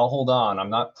them, but I'll hold on. I'm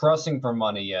not pressing for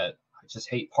money yet. I just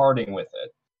hate parting with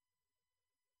it.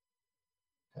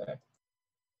 Okay.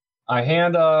 I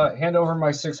hand over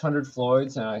my 600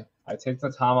 Floyds, and I take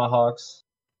the tomahawks,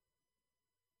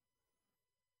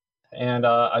 and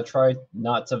I try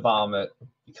not to vomit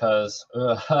because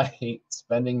I hate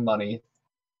spending money,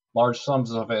 large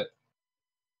sums of it,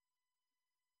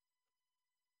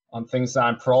 on things that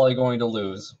I'm probably going to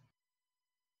lose.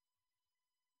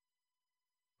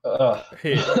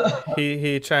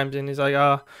 He chimes in. He's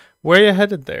like, where are you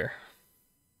headed there?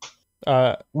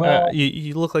 Well,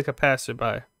 you look like a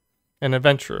passerby, an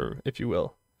adventurer, if you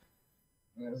will.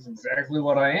 That's exactly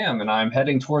what I am, and I'm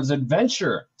heading towards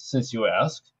adventure, since you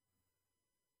asked.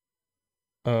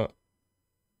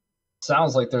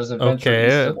 Sounds like there's adventure.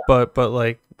 Okay, but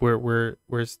like,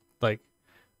 where's like,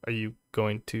 are you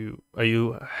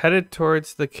headed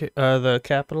towards the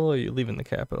capital, or are you leaving the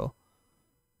capital?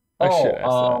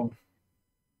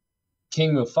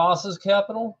 King Mufasa's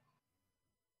capital?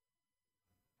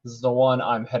 This is the one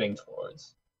I'm heading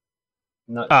towards.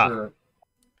 I'm not sure.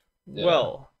 Yeah.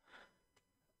 Well,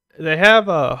 they have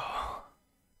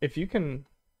if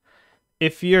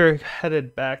you're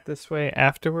headed back this way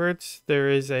afterwards, there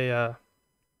is a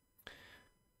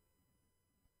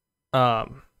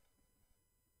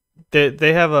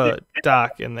they have a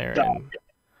dock in there, and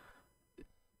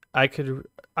I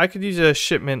could use a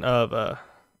shipment of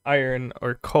iron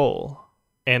or coal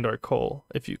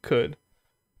if you could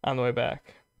on the way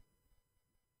back.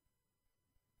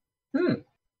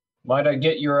 Might I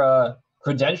get your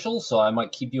credentials so I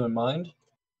might keep you in mind?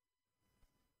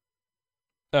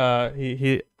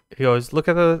 He goes, look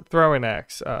at the throwing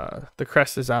axe. The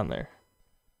crest is on there.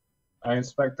 I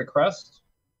inspect the crest.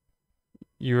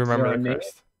 You remember the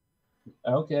crest?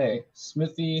 Okay,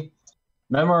 Smithy,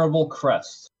 memorable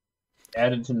crest.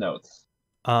 Added to notes.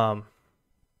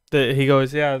 He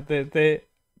goes, yeah,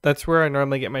 that's where I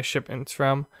normally get my shipments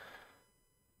from,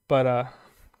 but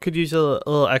could use a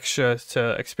little extra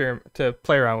to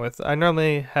play around with. I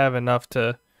normally have enough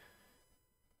to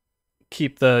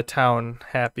keep the town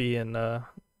happy and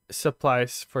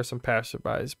supplies for some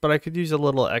passerbys, but I could use a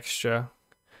little extra.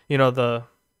 You know, the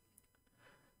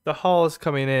halls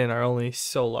coming in are only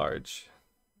so large.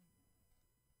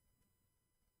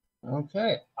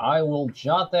 Okay, I will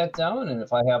jot that down, and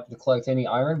if I have to collect any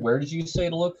iron, where did you say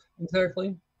to look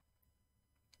exactly?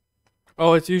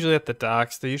 Oh, it's usually at the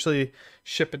docks. They usually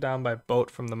ship it down by boat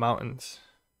from the mountains.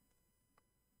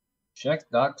 Check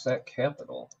docks at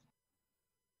capital.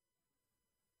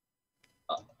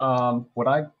 Would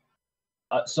I?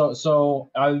 So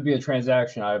I would be a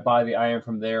transaction. I would buy the iron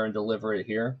from there and deliver it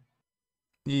here.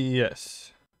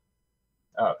 Yes.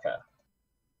 Okay.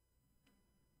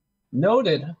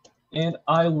 Noted. And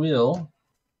I will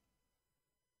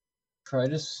try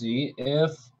to see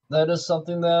if that is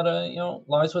something that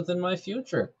lies within my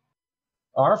future,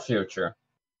 our future.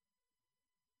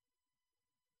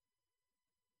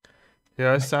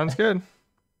 Yeah, sounds good.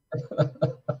 I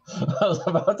was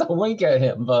about to wink at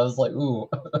him, but I was like, ooh.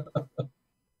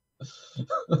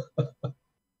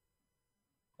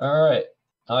 All right.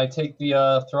 I take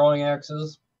the throwing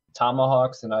axes,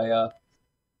 tomahawks, and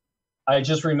I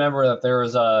just remember that there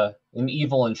is an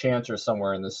evil enchanter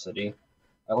somewhere in this city,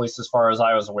 at least as far as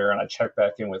I was aware, and I checked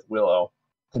back in with Willow,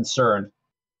 concerned.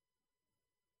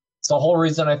 It's the whole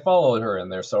reason I followed her in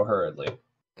there so hurriedly.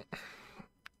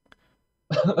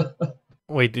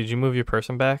 Wait, did you move your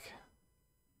person back?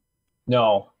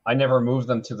 No, I never moved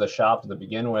them to the shop to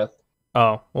begin with.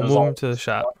 Oh, we'll It was move all- them to the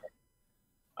shop.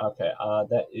 Okay,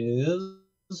 that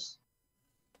is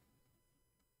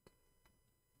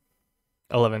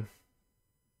 11.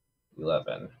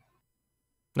 11.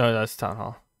 No, that's town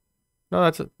hall. No,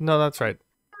 that's right.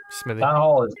 Smithy. Town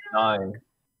hall is 9.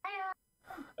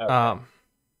 Okay. All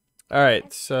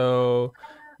right. So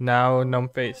now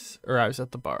Numbface arrives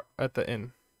at the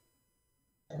inn.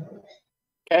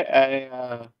 Okay,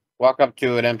 I walk up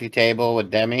to an empty table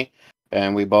with Demi,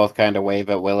 and we both kind of wave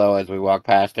at Willow as we walk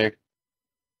past her.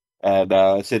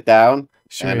 And sit down,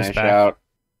 She and moves I back.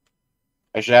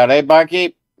 shout, "Hey,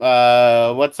 barkeep,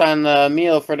 what's on the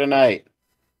meal for tonight?"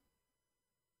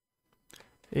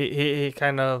 He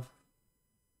kind of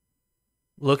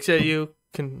looks at you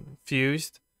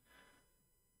confused,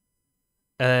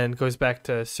 and goes back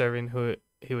to serving who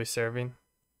he was serving.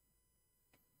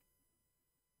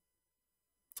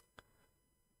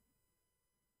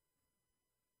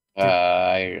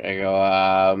 I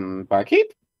go,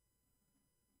 barkeep?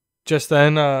 Just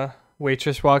then,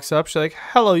 waitress walks up. She's like,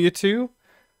 "Hello, you two.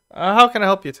 How can I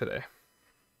help you today?"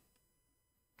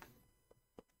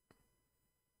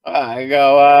 I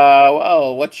go,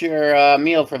 well, what's your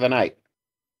meal for the night?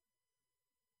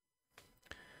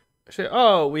 She,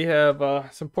 oh, we have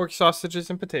some pork sausages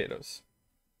and potatoes.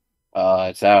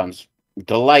 It sounds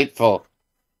delightful.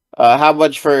 How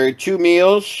much for 2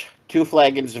 meals, 2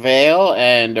 flagons of ale,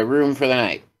 and a room for the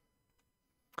night?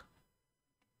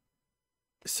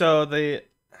 So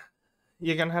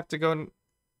you're gonna have to go and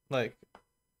like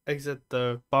exit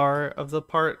the bar of the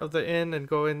part of the inn and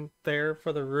go in there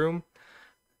for the room.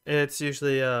 It's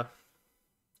usually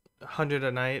 100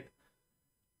 a night.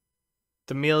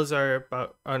 The meals are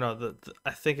about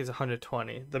I think it's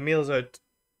 120. The meals are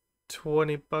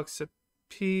 $20 a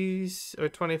piece or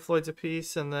 20 floids a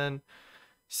piece, and then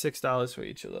 $6 for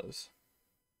each of those.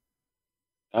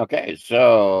 Okay,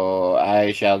 so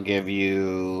I shall give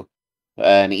you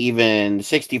an even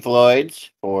 60 floids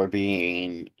for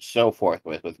being so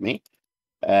forthwith with me.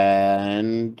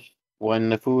 And when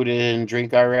the food and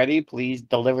drink are ready, please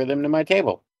deliver them to my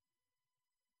table.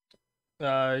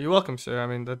 You're welcome, sir. I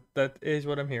mean that is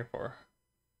what I'm here for.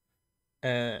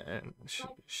 And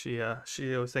she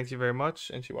goes, "Thank you very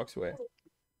much," and she walks away.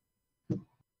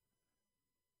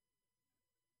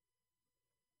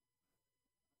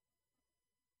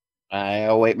 I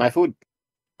await my food.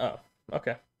 Oh,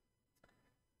 okay.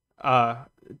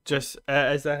 Just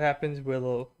as that happens,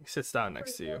 Willow sits down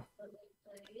next to you.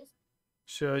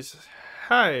 She goes,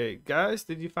 "Hi guys,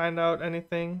 did you find out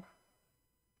anything?"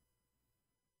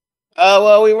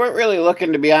 Well, we weren't really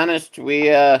looking, to be honest. We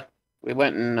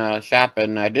went and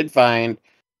shopping. I did find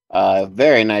a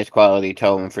very nice quality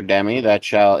tome for Demi that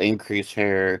shall increase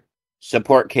her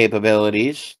support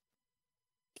capabilities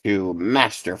to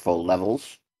masterful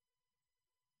levels.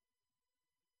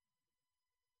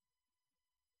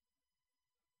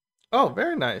 Oh,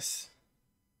 very nice.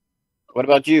 What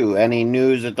about you? Any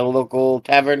news at the local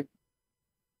tavern?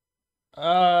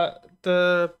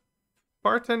 The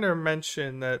bartender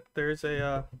mentioned that there's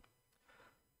a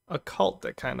cult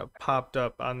that kind of popped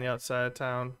up on the outside of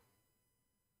town.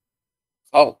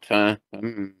 Cult, huh?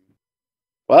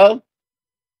 Well,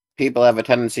 people have a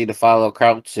tendency to follow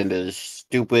cults into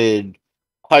stupid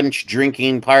punch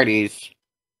drinking parties.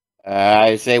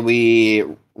 I say we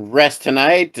rest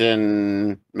tonight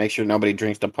and make sure nobody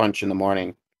drinks the punch in the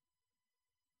morning.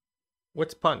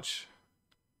 What's punch?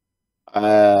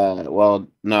 Well,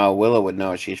 no, Willow would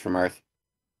know. She's from Earth.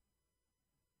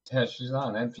 Yeah, she's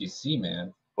not an NPC,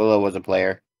 man. Willow was a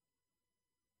player.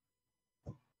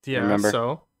 Yeah, Remember?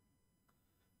 so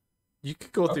you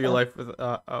could go through your Okay. life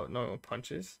with no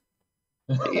punches.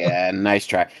 Yeah, nice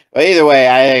try. But either way,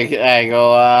 I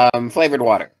go flavored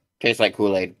water. Tastes like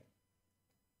Kool-Aid.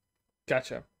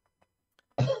 Gotcha.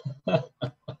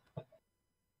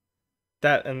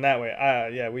 That way.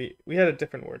 Yeah, we had a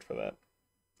different word for that.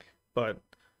 But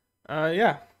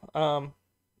yeah. I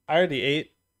already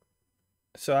ate,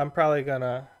 so I'm probably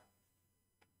gonna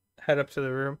head up to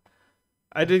the room.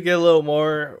 I did get a little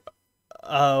more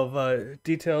of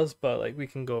details, but like we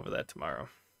can go over that tomorrow.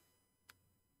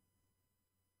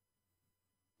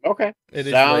 Okay. It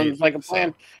is Sounds late, like a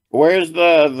plan. so Where's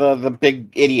the big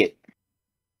idiot?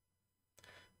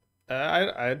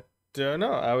 I don't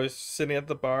know. I was sitting at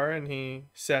the bar and he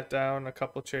sat down a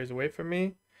couple chairs away from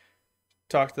me,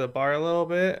 talked to the bar a little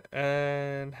bit,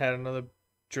 and had another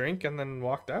drink, and then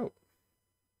walked out.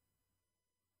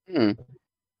 Hmm.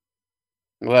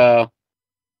 Well,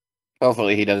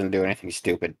 hopefully he doesn't do anything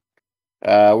stupid.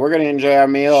 We're gonna enjoy our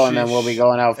meal and then we'll be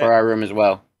going out for our room as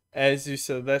well. As you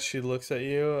said that, she looks at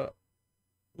you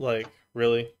like,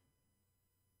 really?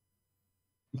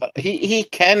 He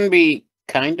can be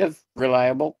kind of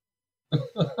reliable.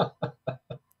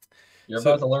 You're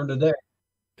So- about to learn today.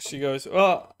 She goes,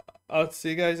 "Well, I'll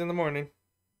see you guys in the morning."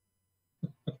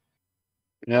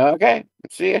 Okay.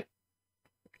 See ya.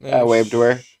 And I waved to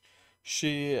her.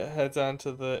 She heads on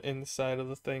to the inside of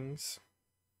the things.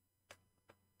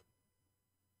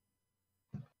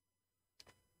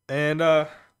 And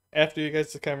after you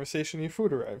guys' conversation, your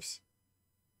food arrives.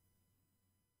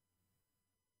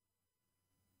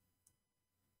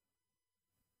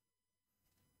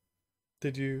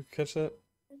 Did you catch that?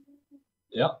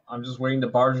 Yep, I'm just waiting to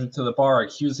barge into the bar,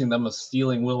 accusing them of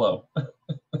stealing Willow.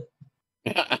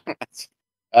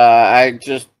 I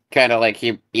just kind of like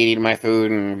keep eating my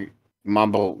food and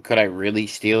mumble, could I really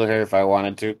steal her if I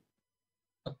wanted to?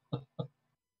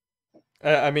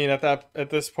 I mean, at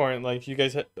this point, like you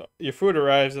guys, your food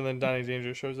arrives, and then Donnie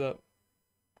Danger shows up,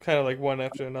 kind of like one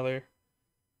after another.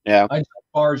 Yeah.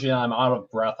 Barge in, I'm out of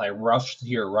breath. I rushed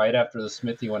here right after the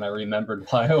smithy when I remembered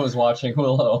why I was watching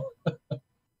Willow.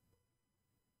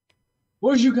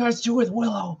 What did you guys do with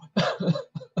Willow?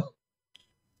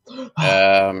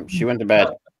 She went to bed.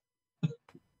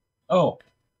 Oh,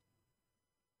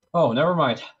 never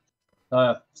mind.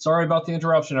 Sorry about the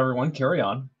interruption, everyone. Carry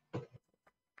on.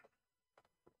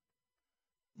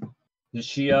 Did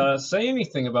she say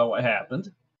anything about what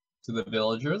happened to the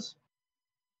villagers?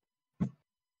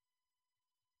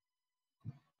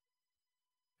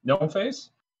 No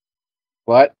face?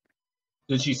 What?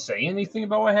 Did she say anything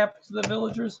about what happened to the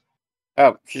villagers?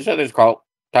 Oh, she said there's a cult.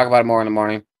 Talk about it more in the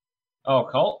morning. Oh,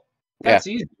 cult? That's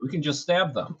easy. We can just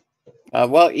stab them.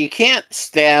 Well, you can't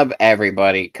stab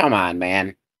everybody. Come on,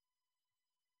 man.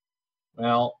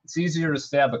 Well, it's easier to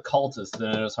stab a cultist than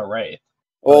it is a wraith.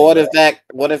 Well, what if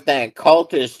that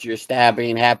cultist you're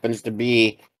stabbing happens to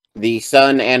be the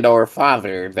son and or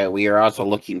father that we are also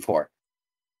looking for?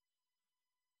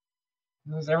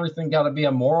 Has everything got to be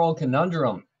a moral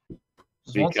conundrum?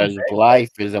 Just want some Because basics.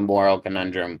 life is a moral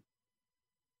conundrum.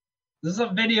 This is a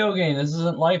video game. This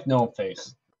isn't life, no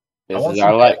face. This is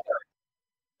our life.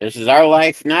 This is our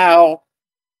life now.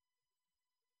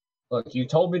 Look, you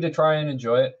told me to try and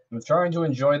enjoy it. I'm trying to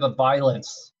enjoy the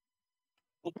violence.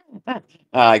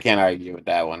 I can't argue with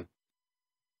that one.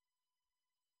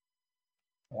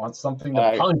 I want something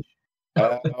to punch.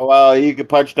 Well, you can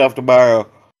punch stuff tomorrow.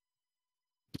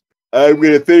 I'm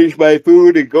gonna finish my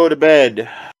food and go to bed.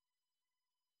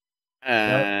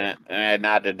 And I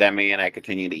nod to Demi and I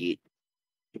continue to eat.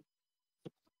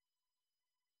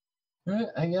 Alright,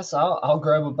 I guess I'll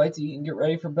grab a bite to eat and get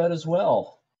ready for bed as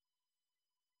well.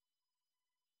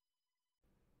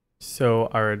 So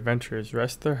our adventurers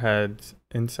rest their heads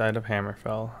inside of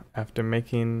Hammerfell after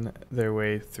making their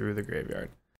way through the graveyard.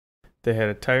 They had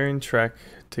a tiring trek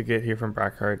to get here from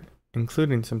Brockheart,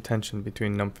 including some tension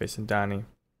between Numbface and Donnie.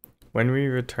 When we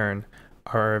return,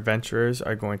 our adventurers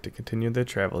are going to continue their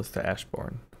travels to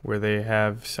Ashbourne, where they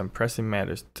have some pressing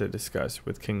matters to discuss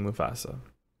with King Mufasa.